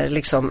 busslinjer.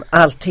 Liksom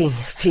allting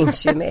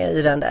finns ju med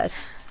i den där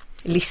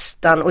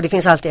listan. Och det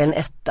finns alltid en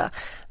etta.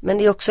 Men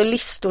det är också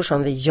listor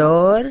som vi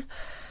gör.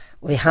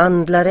 Och vi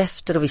handlar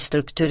efter och vi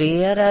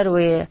strukturerar.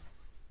 Och är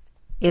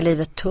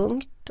livet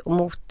tungt och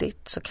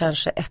motigt så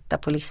kanske etta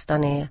på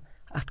listan är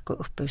att gå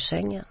upp ur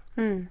sängen.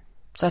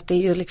 Så att det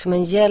är ju liksom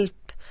en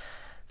hjälp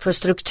för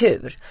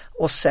struktur.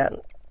 Och sen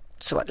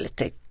så var det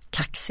lite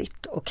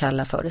kaxigt att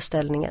kalla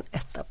föreställningen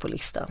etta på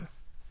listan.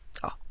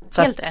 Ja,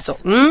 så helt rätt.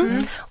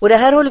 Och det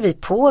här håller vi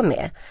på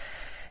med.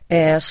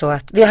 Så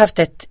att vi har haft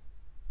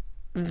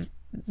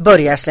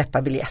börjar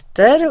släppa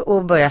biljetter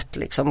och börjat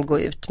liksom gå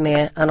ut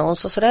med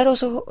annons och sådär. Och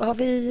så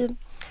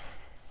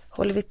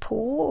håller vi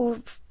på och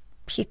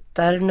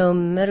hittar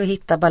nummer och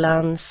hittar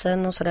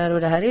balansen och sådär.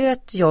 Och det här är ju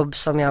ett jobb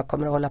som jag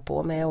kommer att hålla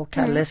på med. Och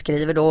Kalle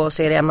skriver då och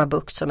så är det Emma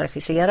Bucht som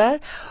regisserar.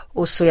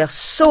 Och så är jag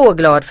så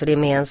glad för det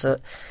med en så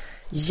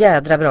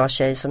jädra bra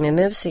tjej som är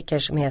musiker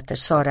som heter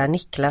Sara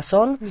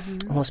Niklasson.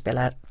 Och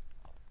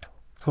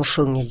hon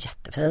sjunger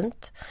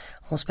jättefint.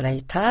 Hon spelar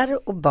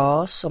gitarr och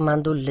bas och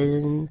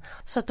mandolin.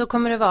 Så att då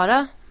kommer det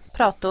vara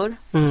prator,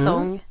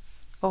 sång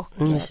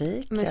och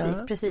musik.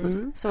 Ja. Precis.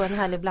 Så en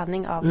härlig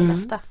blandning av det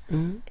mesta.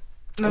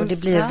 Och det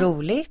blir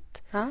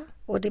roligt.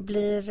 Och det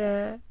blir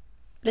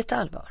lite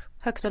allvar.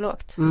 Högt och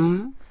lågt.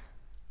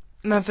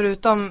 Men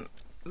förutom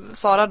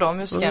Sara då,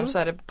 musikern, så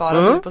är det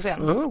bara du på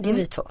scen. Det är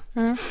vi två.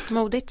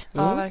 Modigt.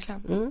 Ja,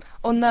 verkligen.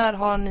 Och när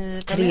har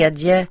ni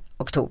 3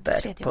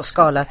 oktober på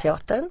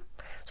Scalateatern.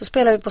 Så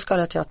spelar vi på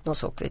Scalateatern och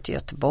så åker vi till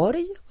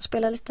Göteborg och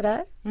spelar lite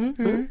där.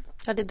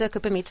 Ja, det dök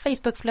upp i mitt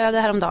Facebookflöde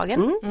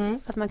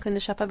häromdagen. Att man kunde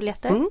köpa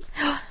biljetter.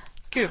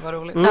 Gud vad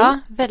roligt. Ja,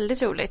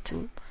 väldigt roligt.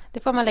 Det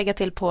får man lägga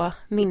till på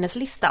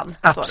minneslistan.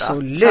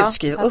 Absolut, ja,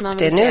 skriv upp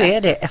det. Nu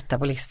är det etta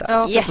på listan.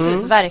 Ja,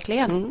 yes,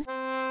 verkligen.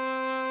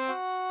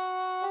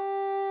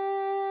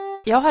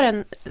 Jag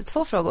har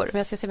 2 frågor, men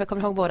jag ska se om jag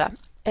kommer ihåg båda.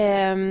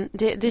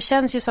 Det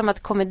känns ju som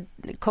att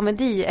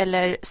komedi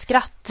eller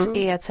skratt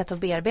är ett sätt att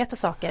bearbeta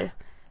saker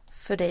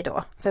för dig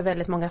då, för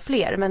väldigt många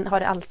fler. Men har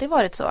det alltid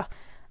varit så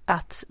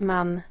att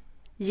man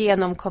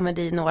genom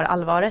komedi når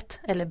allvaret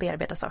eller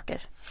bearbetar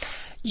saker?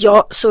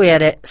 Ja, så är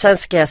det. Sen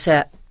ska jag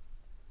säga,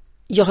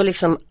 jag har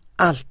liksom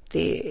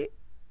alltid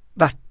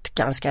varit varit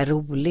ganska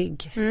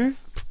rolig.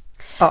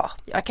 Ja,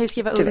 jag kan ju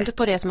skriva under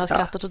på det som har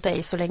skrattat åt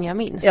dig så länge jag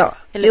minns. Ja,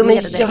 eller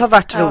men jag har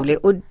varit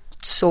rolig och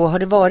så har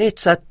det varit,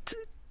 så att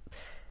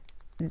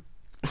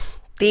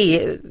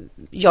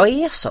jag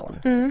är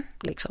sån.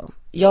 Liksom.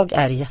 Jag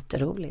är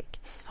jätterolig.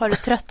 Har du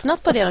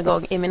tröttnat på det någon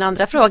gång, i min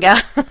andra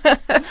fråga?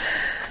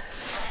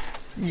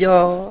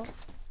 Ja,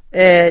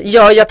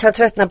 jag kan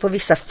tröttna på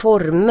vissa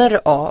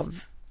former av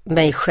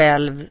mig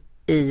själv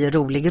i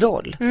rolig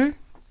roll.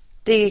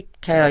 Det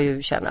kan jag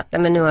ju känna att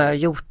nej, men nu har jag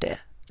gjort det.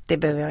 Det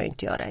behöver jag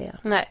inte göra igen.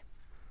 Nej.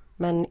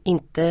 Men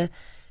inte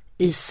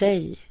i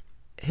sig.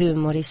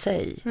 Humor i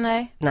sig.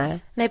 Nej,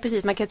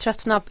 precis. Man kan ju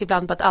tröttna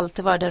ibland på att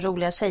alltid vara den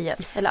roliga tjejen.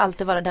 Eller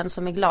alltid vara den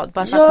som är glad.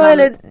 Bara för ja, att man...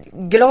 eller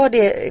glad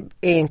är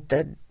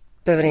inte,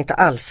 behöver inte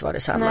alls vara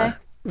detsamma. Nej.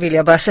 Vill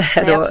jag bara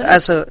säga då. Absolut.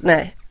 Alltså,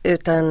 nej.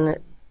 Utan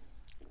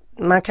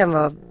man kan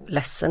vara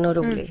ledsen och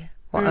rolig.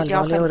 Och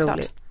allvarlig och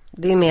rolig.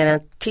 Det är mer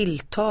en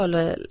tilltal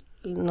och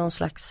någon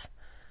slags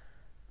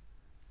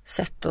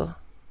sätt att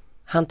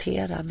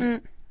hantera.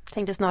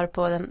 Tänkte snarare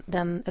på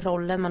den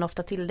rollen man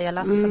ofta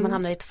tilldelas. Att man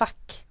hamnar i ett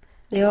fack.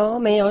 Ja,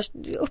 men jag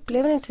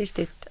upplever inte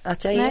riktigt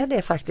att jag är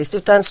det faktiskt.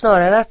 Utan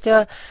snarare att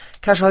jag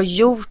kanske har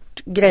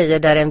gjort grejer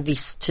där en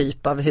viss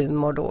typ av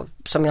humor då,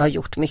 som jag har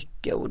gjort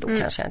mycket, och då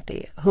kanske jag inte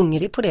är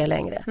hungrig på det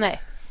längre.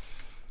 Nej,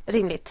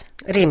 rimligt.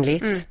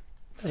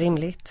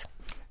 Rimligt.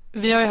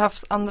 Vi har ju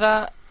haft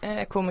andra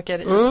komiker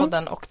i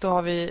podden, och då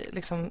har vi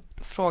liksom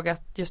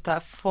frågat just det här,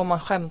 får man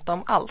skämta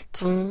om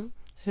allt?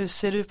 Hur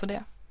ser du på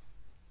det?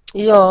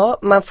 Ja,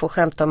 man får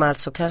skämta om allt,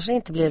 så kanske det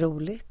inte blir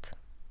roligt.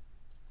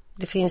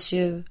 Det finns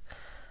ju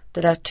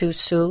det där too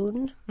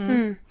soon.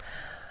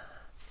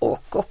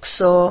 Och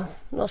också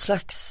någon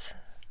slags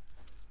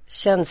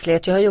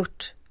känslighet. Jag har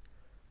gjort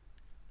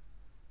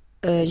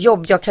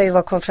jobb. Jag kan ju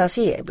vara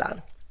konferencier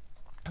ibland.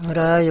 Och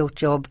då har jag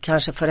gjort jobb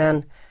kanske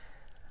för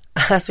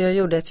alltså jag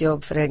gjorde ett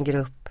jobb för en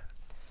grupp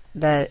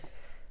där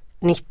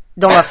de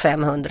var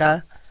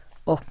 500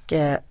 och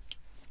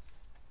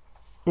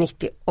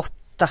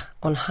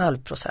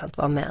 98,5%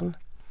 var män.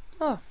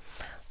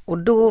 Och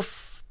då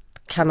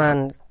kan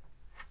man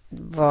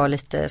vara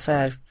lite så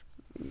här,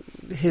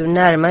 hur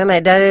närmar jag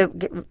mig?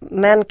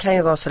 Män kan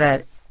ju vara så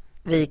där,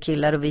 vi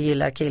killar och vi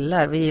gillar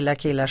killar. Vi gillar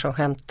killar som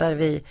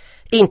skämtar.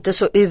 Inte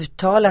så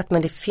uttalat,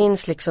 men det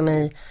finns liksom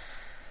i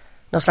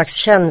någon slags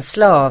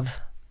känsla av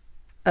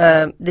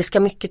det ska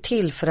mycket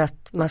till för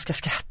att man ska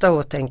skratta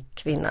åt en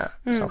kvinna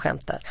som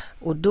skämtar.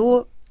 Och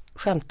då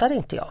skämtar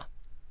inte jag,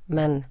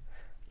 men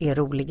är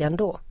rolig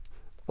ändå.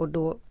 Och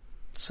då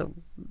så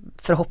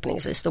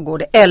förhoppningsvis då går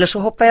det. Eller så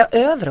hoppar jag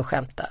över och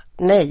skämtar.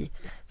 Nej,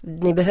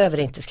 ni behöver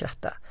inte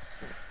skratta.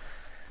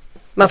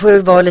 Man får ju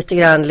vara lite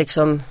grann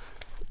liksom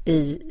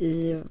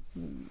i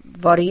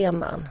var är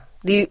man?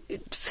 Det är ju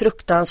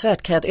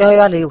fruktansvärt. Jag har ju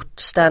aldrig gjort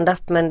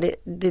stand-up, men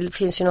det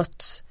finns ju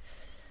något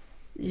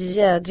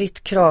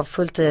jädrigt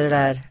kravfullt i det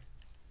där.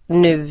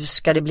 Nu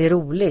ska det bli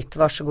roligt,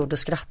 varsågod och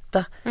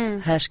skratta.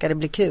 Här ska det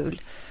bli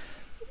kul.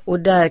 Och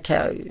där kan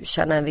jag ju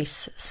känna en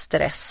viss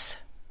stress.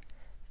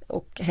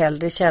 Och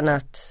hellre känna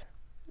att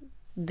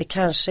det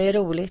kanske är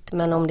roligt,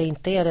 men om det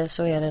inte är det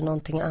så är det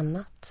någonting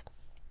annat.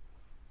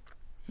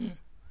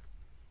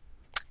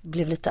 Det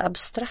blev lite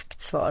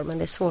abstrakt svar, men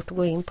det är svårt att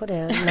gå in på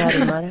det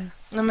närmare.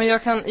 Nej, men jag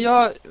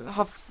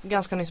har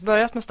ganska nyss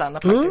börjat med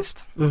stand-up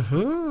faktiskt.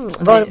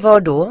 Var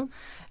då?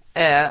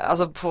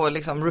 Alltså på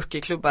liksom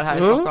rookie-klubbar här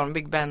i Stockholm,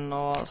 Big Ben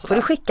och sådär. Får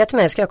du skicka till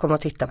mig, ska jag komma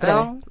och titta på det.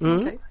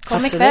 Okay.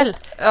 Kom ikväll.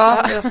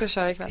 Ja, jag ska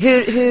köra ikväll.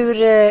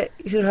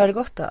 Hur har det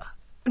gått då?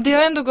 Det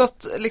har ändå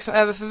gått liksom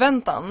över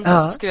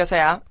förväntan, skulle jag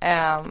säga.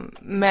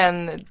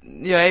 Men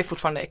jag är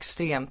fortfarande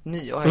extremt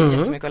ny och har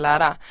jättemycket att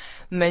lära.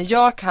 Men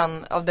jag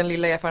kan, av den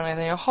lilla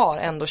erfarenheten jag har,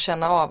 ändå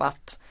känna av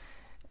att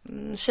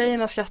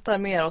tjejerna skrattar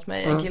mer åt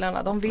mig än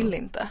killarna. De vill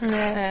inte.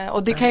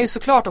 Och det kan ju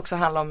såklart också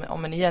handla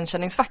om en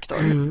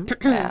igenkänningsfaktor.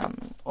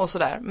 Och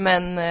sådär.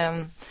 Men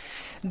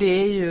det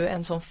är ju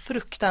en sån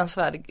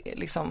fruktansvärd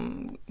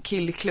liksom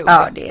killklubb.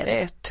 Ja,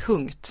 det är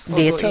tungt att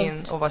gå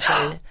in och vara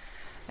tjej.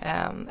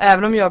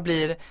 Även om jag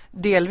blir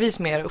delvis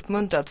mer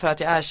uppmuntrad för att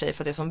jag är tjej,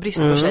 för att det är som brist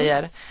på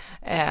tjejer,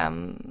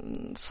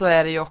 så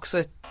är det ju också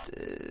ett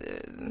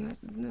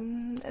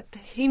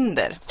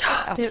hinder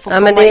att få komma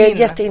men det är in.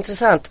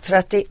 jätteintressant, för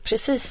att det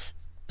precis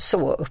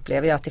så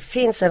upplever jag att det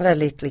finns en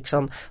väldigt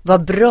liksom,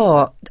 vad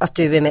bra att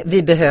du är med,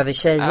 vi behöver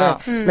tjejer.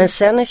 Men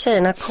sen när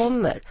tjejerna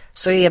kommer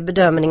så är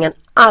bedömningen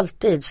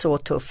alltid så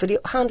tuff, för det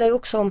handlar ju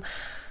också om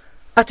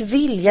att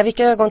vilja,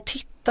 vilka ögon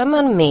tittar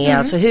man med,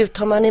 alltså hur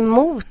tar man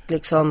emot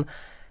liksom,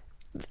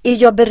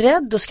 är jag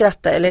beredd att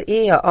skratta, eller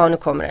är jag, nu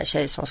kommer en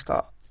tjej som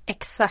ska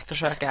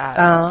försöka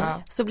här.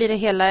 Så blir det,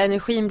 hela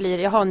energin blir,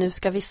 jaha, nu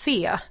ska vi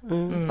se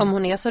om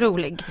hon är så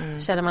rolig,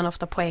 känner man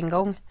ofta på en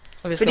gång.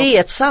 För det är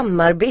ett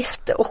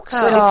samarbete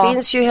också, det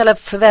finns ju hela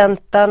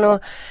förväntan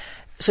och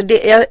så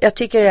det, jag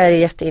tycker det här är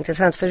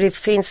jätteintressant, för det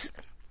finns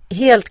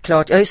helt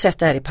klart, jag har ju sett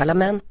det här i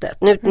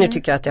parlamentet. Nu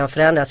tycker jag att det har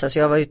förändrats. Alltså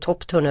jag var ju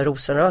topptunne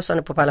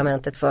rosenrasande på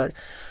parlamentet för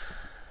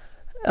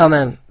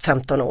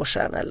 15 år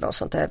sedan eller något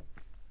sånt där.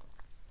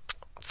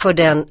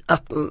 För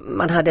att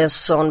man hade en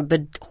sån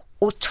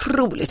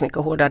otroligt mycket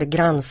hårdare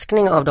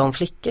granskning av de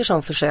flickor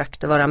som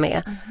försökte vara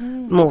med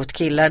mot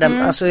killar.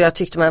 Alltså jag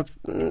tyckte man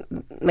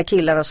med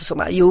killarna så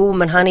man, jo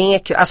men han är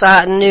kul. Alltså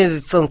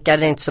nu funkar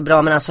det inte så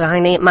bra, men alltså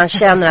man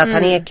känner att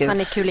han är kul.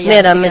 Han är kul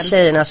medan med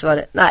tjejerna så var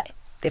det, nej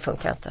det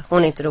funkar inte.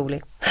 Hon är inte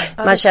rolig.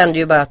 Man kände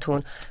ju bara att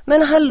hon,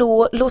 men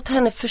hallå, låt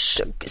henne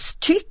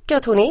tycka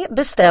att hon är,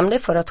 bestäm dig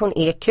för att hon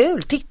är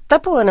kul. Titta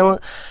på henne och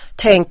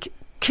tänk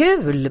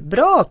kul,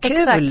 bra, kul.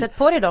 Exakt, sätt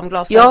på dig de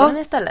glasögonen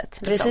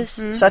istället. Liksom.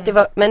 Precis, så att det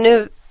var, men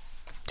nu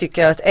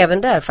tycker jag att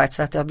även där faktiskt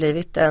att det har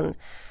blivit en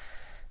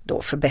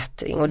då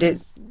förbättring. Och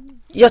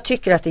jag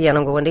tycker att det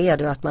genomgående är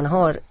det att man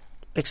har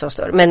liksom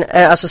större, men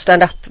alltså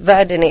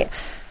stand-up-världen är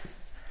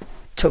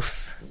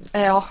tuff.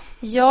 Ja,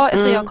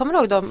 alltså jag kommer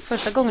ihåg de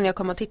första gången jag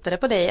kom och tittade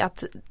på dig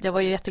att jag var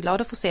ju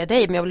jätteglad att få se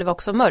dig, men jag blev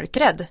också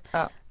mörkrädd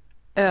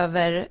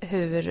över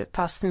hur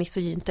pass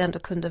misogynt det ändå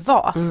kunde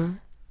vara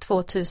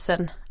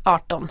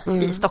 2018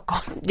 i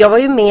Stockholm. Jag var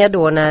ju med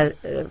då när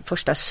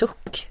första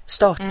Suck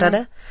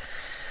startade.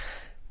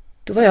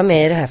 Då var jag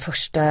med i det här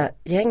första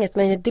gänget,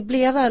 men det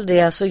blev aldrig,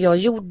 alltså jag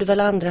gjorde väl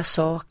andra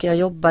saker, jag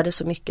jobbade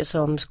så mycket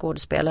som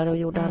skådespelare och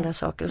gjorde andra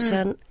saker och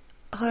sen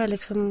har jag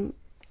liksom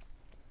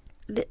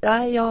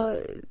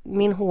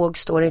min håg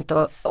står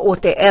inte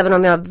åt det, även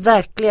om jag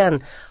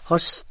verkligen har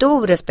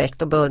stor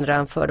respekt och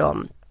beundran för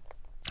dem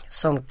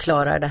som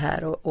klarar det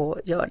här och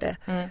gör det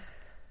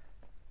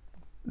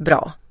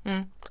bra.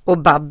 Och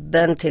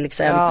Babben till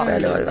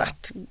exempel har ju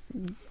varit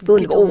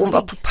hon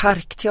var på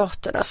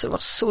Parkteatern, alltså det var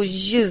så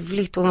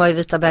ljuvligt, hon var i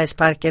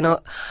Vitabergsparken och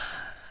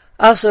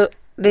alltså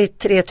det är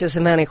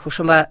 3000 människor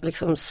som bara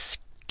liksom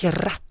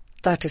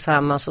skrattar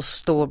tillsammans och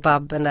står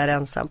Babben där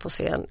ensam på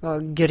scen, det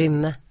var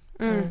grymme.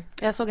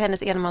 Jag såg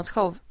hennes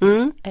enmansshow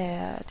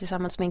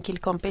tillsammans med en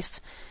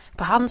killkompis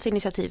på hans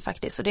initiativ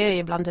faktiskt, och det är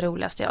ju bland det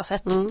roligaste jag har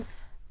sett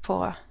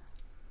på,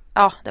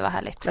 ja det var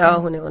härligt. Ja,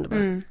 hon är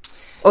underbar.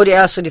 Och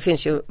det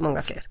finns ju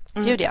många fler.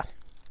 Gud ja.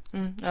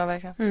 Ja,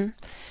 verkligen.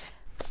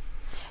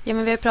 Ja,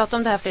 men vi har pratat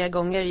om det här flera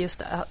gånger,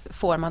 just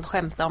får man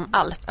skämta om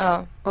allt.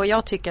 Ja. Och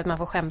jag tycker att man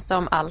får skämta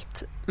om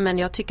allt, men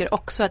jag tycker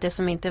också att det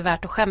som inte är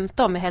värt att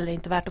skämta om är heller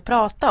inte värt att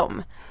prata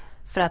om.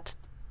 För att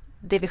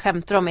det vi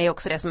skämtar om är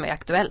också det som är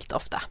aktuellt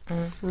ofta.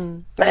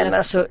 Men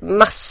alltså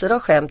massor av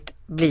skämt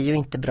blir ju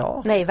inte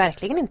bra. Nej,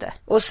 verkligen inte.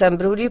 Och sen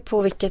beror det ju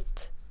på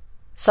vilket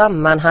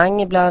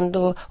sammanhang ibland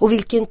och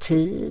vilken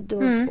tid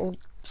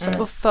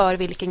och för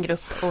vilken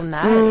grupp och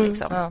när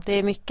liksom. Ja. Det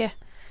är mycket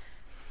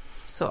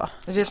så.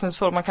 Det är det som är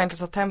svårt, man kan inte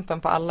ta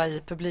tempen på alla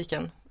i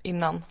publiken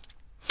innan.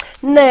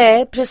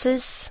 Nej,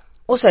 precis.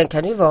 Och sen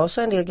kan det ju vara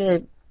så en del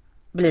grejer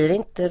blir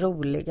inte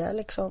roliga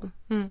liksom.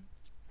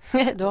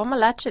 Då har man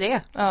lärt sig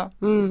det. Ja.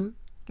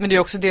 Men det är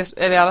också det,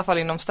 eller i alla fall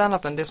inom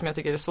stand-upen, det som jag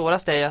tycker är det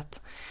svåraste är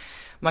att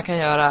man kan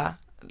göra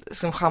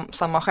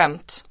samma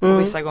skämt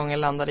och vissa gånger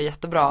landar det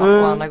jättebra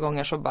och andra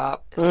gånger så bara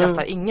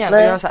skrattar ingen. Och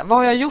jag är så här, vad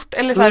har jag gjort?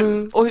 Eller så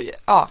här,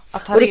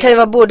 och det kan ju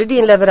vara både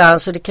din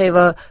leverans och det kan ju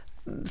vara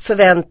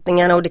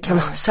förväntningarna och det kan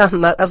vara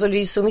samma, alltså det är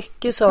ju så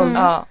mycket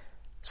som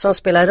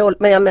spelar roll.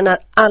 Men jag menar,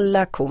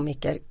 alla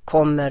komiker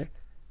kommer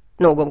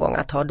någon gång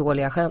att ha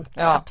dåliga skämt.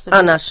 Ja.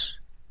 Annars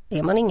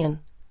är man ingen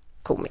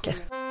komiker.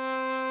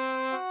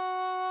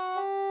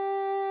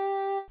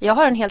 Jag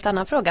har en helt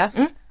annan fråga.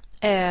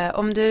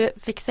 Om du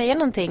fick säga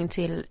någonting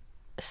till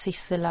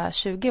Sissela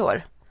 20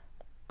 år,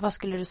 vad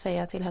skulle du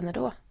säga till henne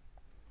då?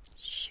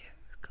 20.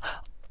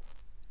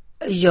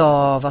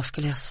 Ja, vad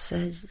skulle jag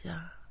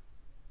säga?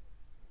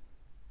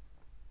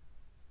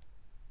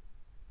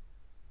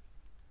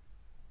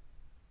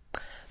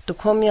 Då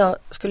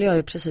skulle jag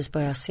ju precis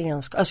börja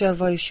scenskola. Alltså jag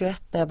var ju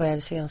 21 när jag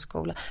började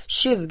scenskola.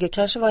 20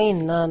 kanske var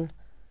innan.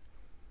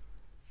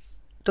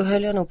 Då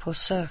höll jag nog på att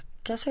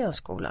söka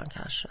scenskolan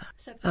kanske.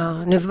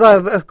 Ja, nu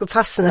bara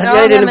fastnade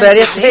jag i det. Nu började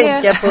jag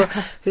tänka på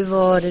hur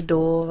var det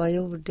då? Vad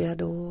gjorde jag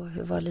då?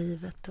 Hur var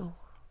livet då?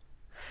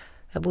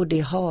 Jag bodde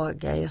i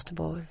Haga i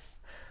Göteborg.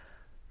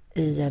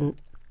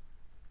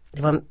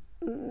 Det var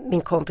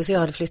min kompis och jag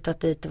hade flyttat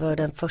dit. Det var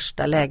den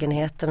första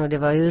lägenheten och det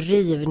var ju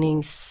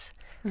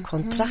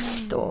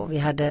rivningskontrakt då. Vi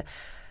hade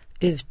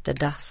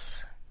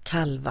utedass,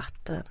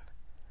 kallvatten.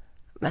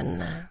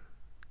 Men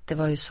det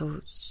var ju så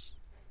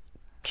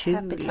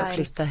kul att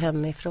flytta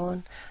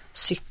hemifrån.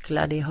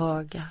 Cyklade i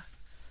Haga.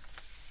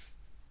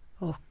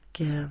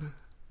 Och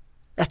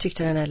jag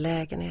tyckte den här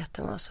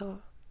lägenheten var så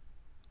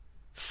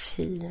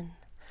fin.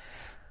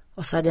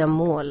 Och så hade jag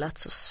målat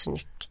så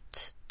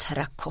snyggt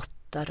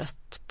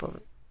terrakottarött på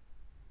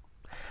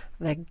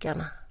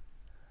väggarna.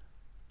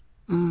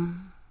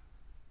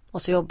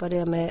 Och så jobbade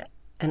jag med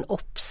en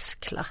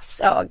OPS-klass.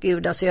 Ja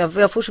gud, alltså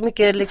jag får så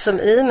mycket liksom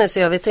i mig så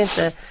jag vet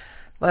inte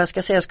vad jag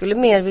ska säga. Jag skulle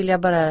mer vilja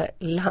bara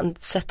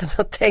sätta mig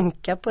och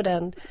tänka på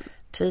den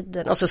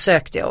tiden. Och så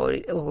sökte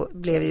jag och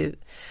blev ju...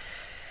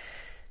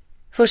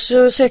 Först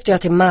så sökte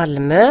jag till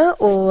Malmö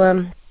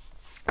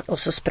och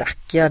så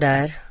sprack jag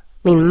där.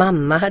 Min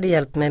mamma hade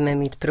hjälpt mig med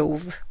mitt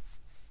prov.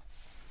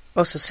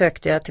 Och så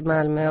sökte jag till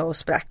Malmö och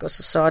sprack och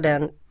så sa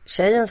den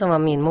tjejen som var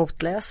min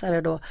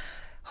motläsare då: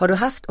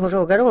 hon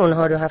frågade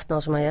har du haft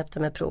någon som har hjälpt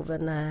dig med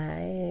proven?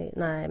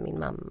 Nej, min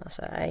mamma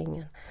sa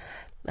ingen.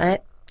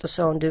 Nej, då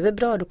sa hon, du är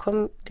bra,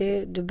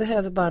 du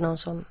behöver bara någon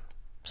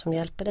som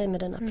hjälper dig med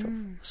dina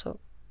prov. Så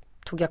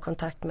tog jag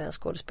kontakt med en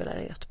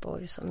skådespelare i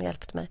Göteborg som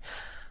hjälpte mig.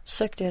 Så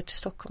sökte jag till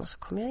Stockholm och så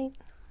kom jag in.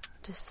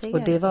 Du ser.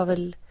 Och det var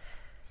väl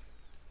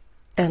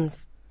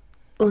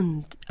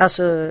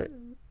alltså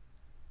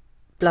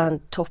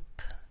bland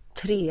topp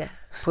 3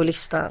 på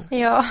listan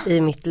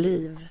i mitt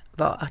liv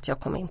var att jag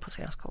kom in på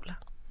scenskolan.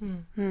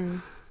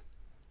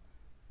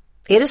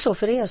 Är det så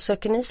för er?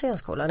 Söker ni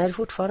scenskolan? Är det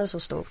fortfarande så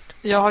stort?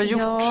 Jag har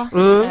gjort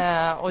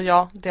och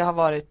det har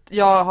varit,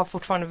 jag har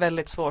fortfarande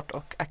väldigt svårt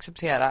att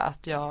acceptera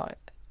att jag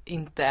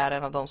inte är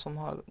en av de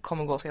som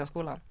kommer gå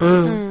scenskolan.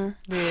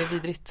 Det är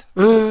vidrigt.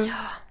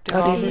 Det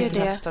är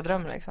min högsta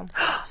dröm liksom.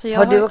 Så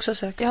har du också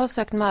sökt? Jag har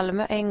sökt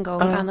Malmö en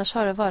gång, annars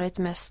har det varit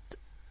mest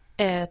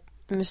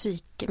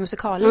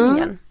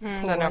musikallinjen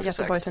på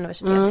Göteborgs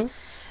universitet.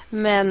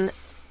 Men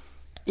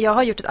jag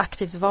har gjort ett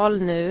aktivt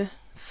val nu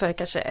för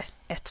kanske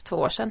 1-2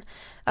 år sedan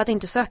att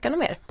inte söka något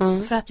mer.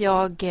 För att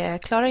jag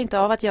klarar inte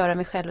av att göra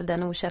mig själv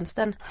den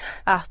otjänsten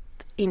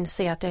att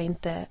inse att jag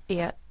inte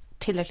är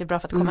tillräckligt bra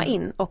för att komma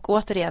in och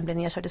återigen bli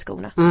nedkörd i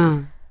skorna.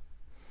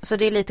 Så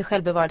det är lite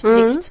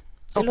självbevarelsedrift.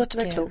 Det låter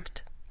väl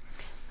klokt.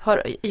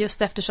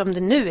 Just eftersom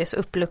det nu är så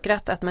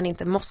uppluckrat att man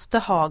inte måste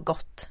ha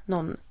gått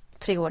någon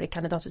 3-årig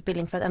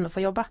kandidatutbildning för att ändå få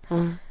jobba.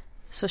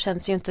 Så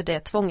känns ju inte det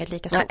tvånget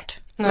lika stort.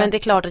 Nej. Men det är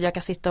klart att jag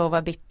kan sitta och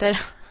vara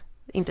bitter.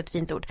 Inte ett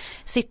fint ord.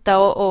 Sitta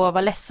och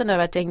vara ledsen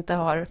över att jag inte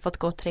har fått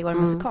gå 3 år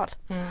musikal.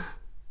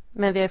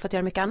 Men vi har ju fått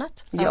göra mycket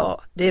annat.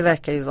 Ja, det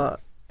verkar ju vara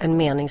en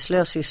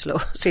meningslös syssla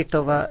att sitta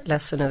och vara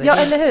ledsen över. Ja,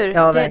 eller hur?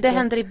 Ja, det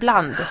händer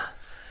ibland.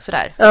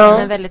 Sådär.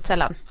 Men väldigt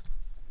sällan.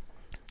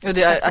 Och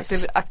det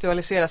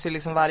aktualiseras ju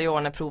liksom varje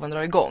år när proven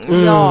drar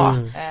igång.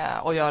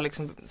 Och jag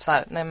liksom så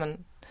här, nej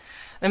men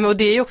och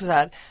det är ju också så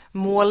här,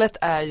 målet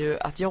är ju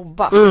att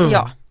jobba.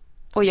 Ja.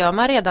 Och gör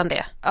man redan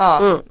det?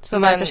 Så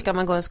varför ska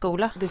man gå en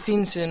skola? Det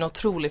finns ju en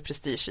otrolig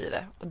prestige i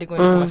det. Och det går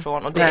inte att komma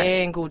ifrån. Och det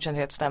är en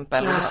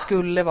godkändhetsstämpel. Och det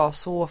skulle vara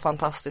så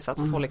fantastiskt att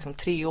få liksom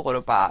 3 år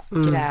och bara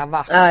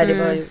gräva. Nej, det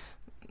var ju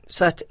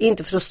så att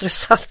inte för att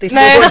strössa allt i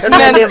såren.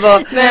 Men det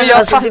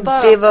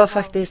var, det var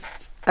faktiskt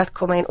att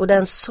komma in. Och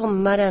den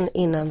sommaren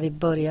innan vi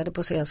började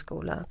på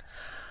scenskolan.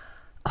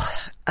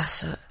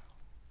 Alltså,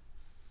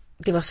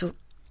 det var så.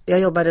 Jag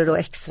jobbade då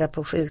extra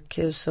på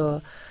sjukhus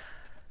och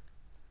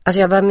alltså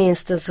jag bara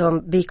minns den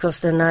som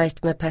Because the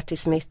Night med Patti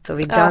Smith och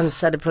vi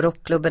dansade på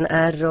rockklubben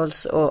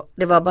Errols och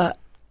det var bara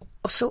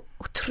så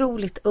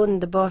otroligt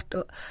underbart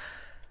och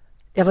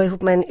jag var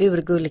ihop med en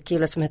urgullig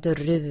kille som heter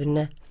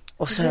Rune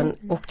och sen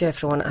åkte jag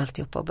ifrån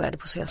alltihopa och började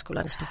på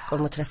scenskolan i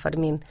Stockholm och träffade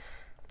min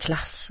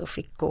klass och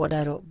fick gå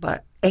där och bara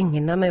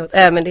ägna mig åt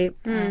men det,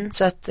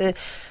 så att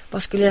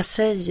vad skulle jag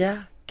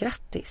säga?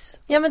 Grattis.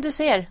 Ja men du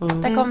ser,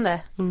 där kom det.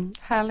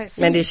 Härligt.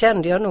 Men det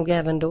kände jag nog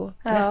även då.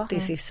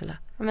 Grattis Sissela.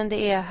 Men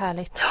det är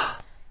härligt.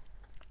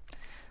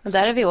 Och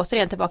där är vi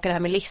återigen tillbaka det här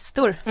med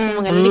listor. Hur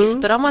många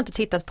listor har man inte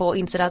tittat på och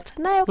inser att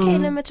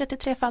nummer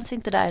 33 fanns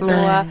inte där.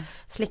 Då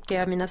slickar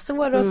jag mina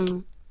sår och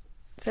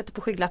sätter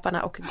på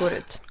skygglapparna och går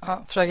ut.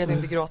 Ja, försöker att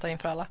inte gråta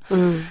inför alla.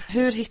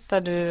 Hur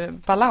hittar du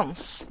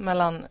balans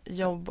mellan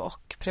jobb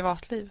och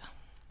privatliv?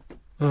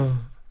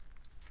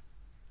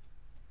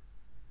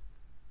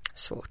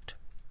 Svårt.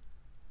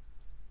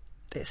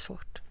 Det är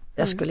svårt.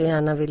 Jag skulle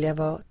gärna vilja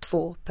vara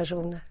 2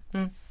 personer.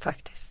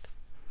 Faktiskt.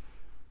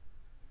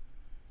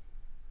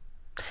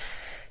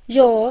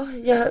 Ja,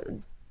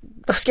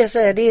 vad ska jag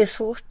säga? Det är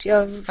svårt.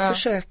 Jag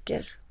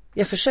försöker.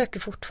 Jag försöker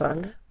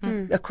fortfarande.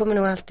 Jag kommer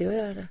nog alltid att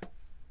göra det.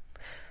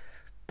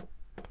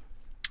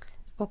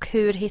 Och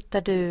hur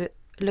hittar du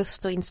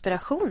lust och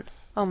inspiration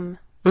om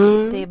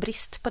det är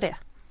brist på det?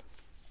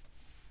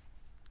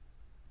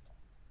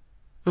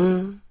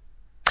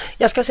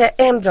 Jag ska säga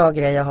en bra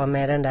grej jag har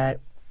med den där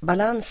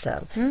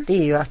balansen. Det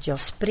är ju att jag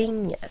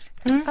springer.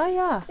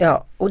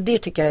 Ja, och det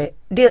tycker jag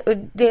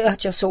det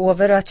att jag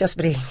sover och att jag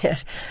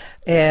springer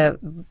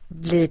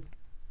blir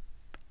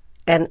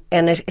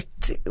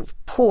ett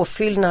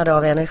påfyllnad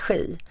av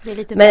energi.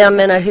 Men jag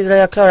menar, hur har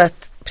jag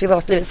klarat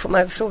privatlivet? Får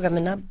man fråga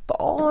mina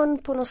barn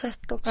på något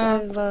sätt också.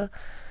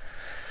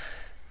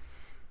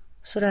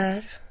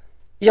 Sådär.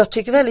 Jag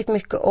tycker väldigt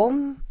mycket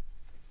om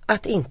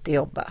att inte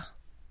jobba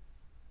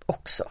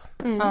också.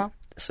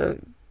 Så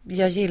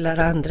jag gillar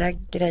andra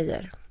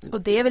grejer.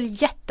 Och det är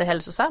väl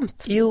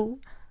jättehälsosamt? Jo,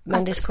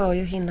 men det ska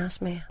ju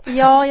hinnas med.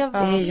 Ja, jag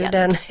vet. Det är ju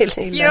den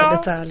lilla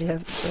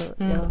detaljen. Så,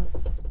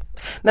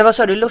 Men vad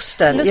sa du,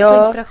 lusten? Lust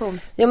och inspiration.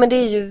 Ja, men det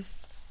är ju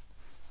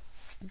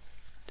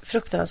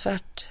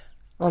fruktansvärt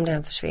om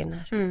den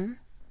försvinner.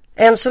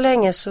 Än så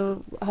länge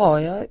så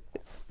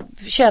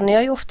känner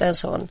jag ju ofta en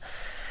sån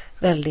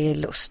väldig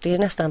lust. Det är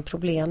nästan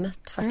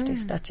problemet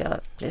faktiskt. Att jag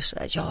blir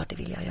sådär, det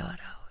vill jag göra.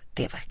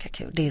 Det verkar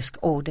kul.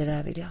 Det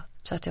där vill jag.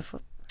 Så att jag får.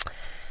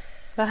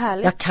 Vad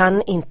härligt. Jag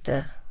kan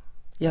inte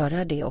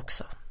göra det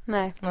också.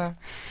 Nej.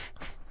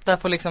 Där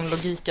får liksom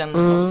logiken.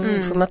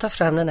 Får man ta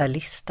fram den där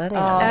listan.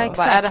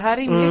 Exakt. Är det här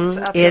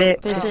rimligt? Är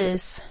det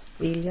precis?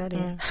 Vill jag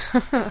det?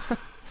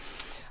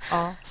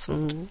 Ja,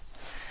 svårt.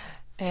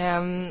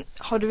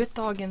 Har du ett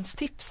dagens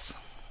tips?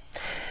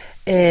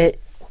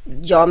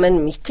 Ja,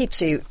 men mitt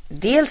tips är ju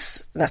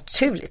dels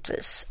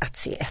naturligtvis att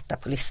se etta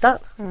på listan.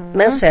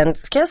 Men sen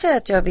ska jag säga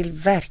att jag vill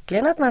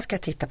verkligen att man ska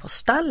titta på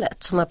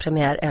Stallet som har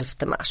premiär 11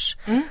 mars.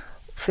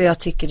 För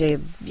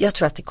jag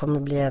tror att det kommer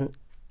bli en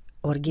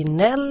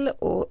originell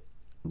och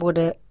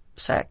både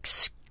så här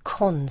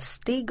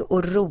konstig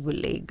och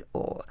rolig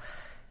och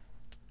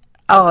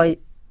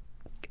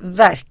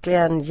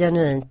verkligen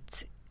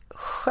genuint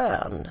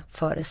skön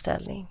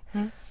föreställning.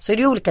 Så är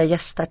det olika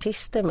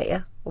gästartister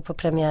med. Och på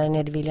premiären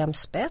är det William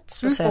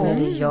Spets och sen är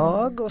det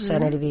jag och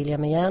sen är det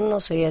William igen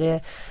och så är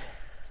det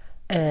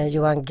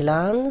Johan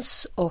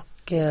Glans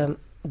och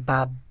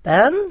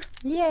Babben.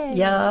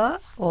 Ja,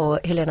 och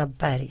Helena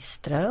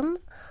Bergström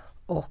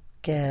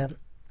och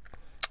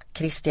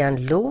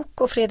Christian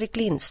Lok och Fredrik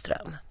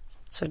Lindström.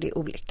 Så det är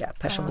olika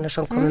personer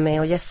som kommer med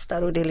och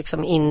gästar och det är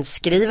liksom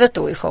inskrivet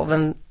då i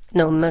showen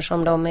nummer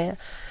som de är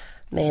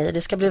med i.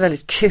 Det ska bli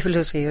väldigt kul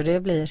att se hur det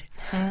blir.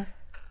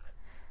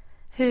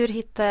 Hur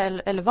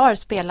hittar eller var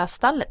spelas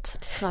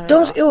Stallet?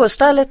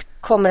 Stallet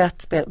kommer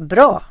att spela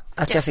bra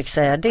att jag fick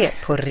säga det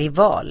på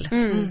Rival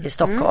i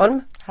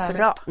Stockholm.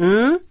 Bra.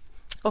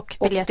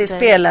 Och det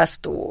spelas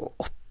då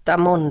 8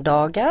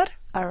 måndagar.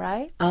 All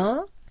right.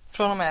 Ja.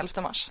 Från och med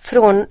 11 mars.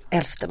 Från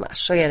 11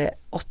 mars så är det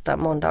 8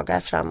 måndagar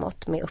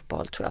framåt med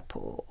uppehåll tror jag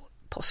på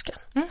påsken.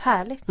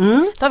 Härligt.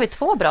 Då har vi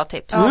 2 bra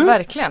tips. Ja,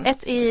 verkligen.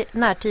 Ett i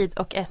närtid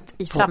och ett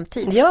i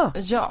framtid.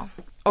 Ja.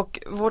 Och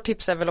vårt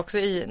tips är väl också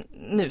i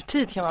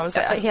nutid kan man väl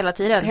säga. Ja, hela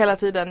tiden. Hela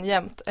tiden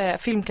jämt.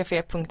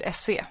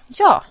 Filmcafé.se.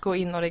 Ja. Gå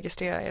in och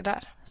registrera er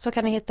där. Så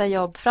kan ni hitta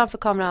jobb framför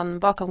kameran,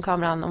 bakom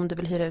kameran om du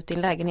vill hyra ut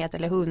din lägenhet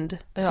eller hund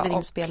till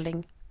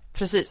inspelning.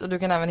 Precis, och du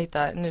kan även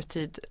hitta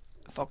nutid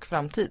och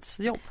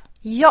framtidsjobb.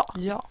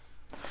 Ja.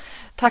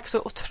 Tack så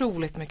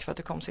otroligt mycket för att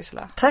du kom,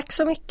 Sissela. Tack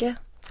så mycket.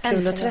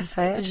 Kul att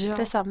träffa er. Ja.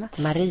 Detsamma.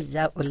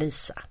 Maria och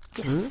Lisa.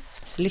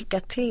 Yes. Lycka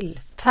till.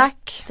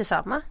 Tack.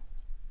 Detsamma.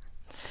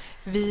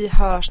 Vi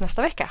hörs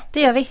nästa vecka.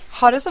 Det gör vi.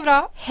 Ha det så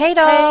bra. Hej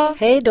då.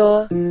 Hej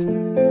då.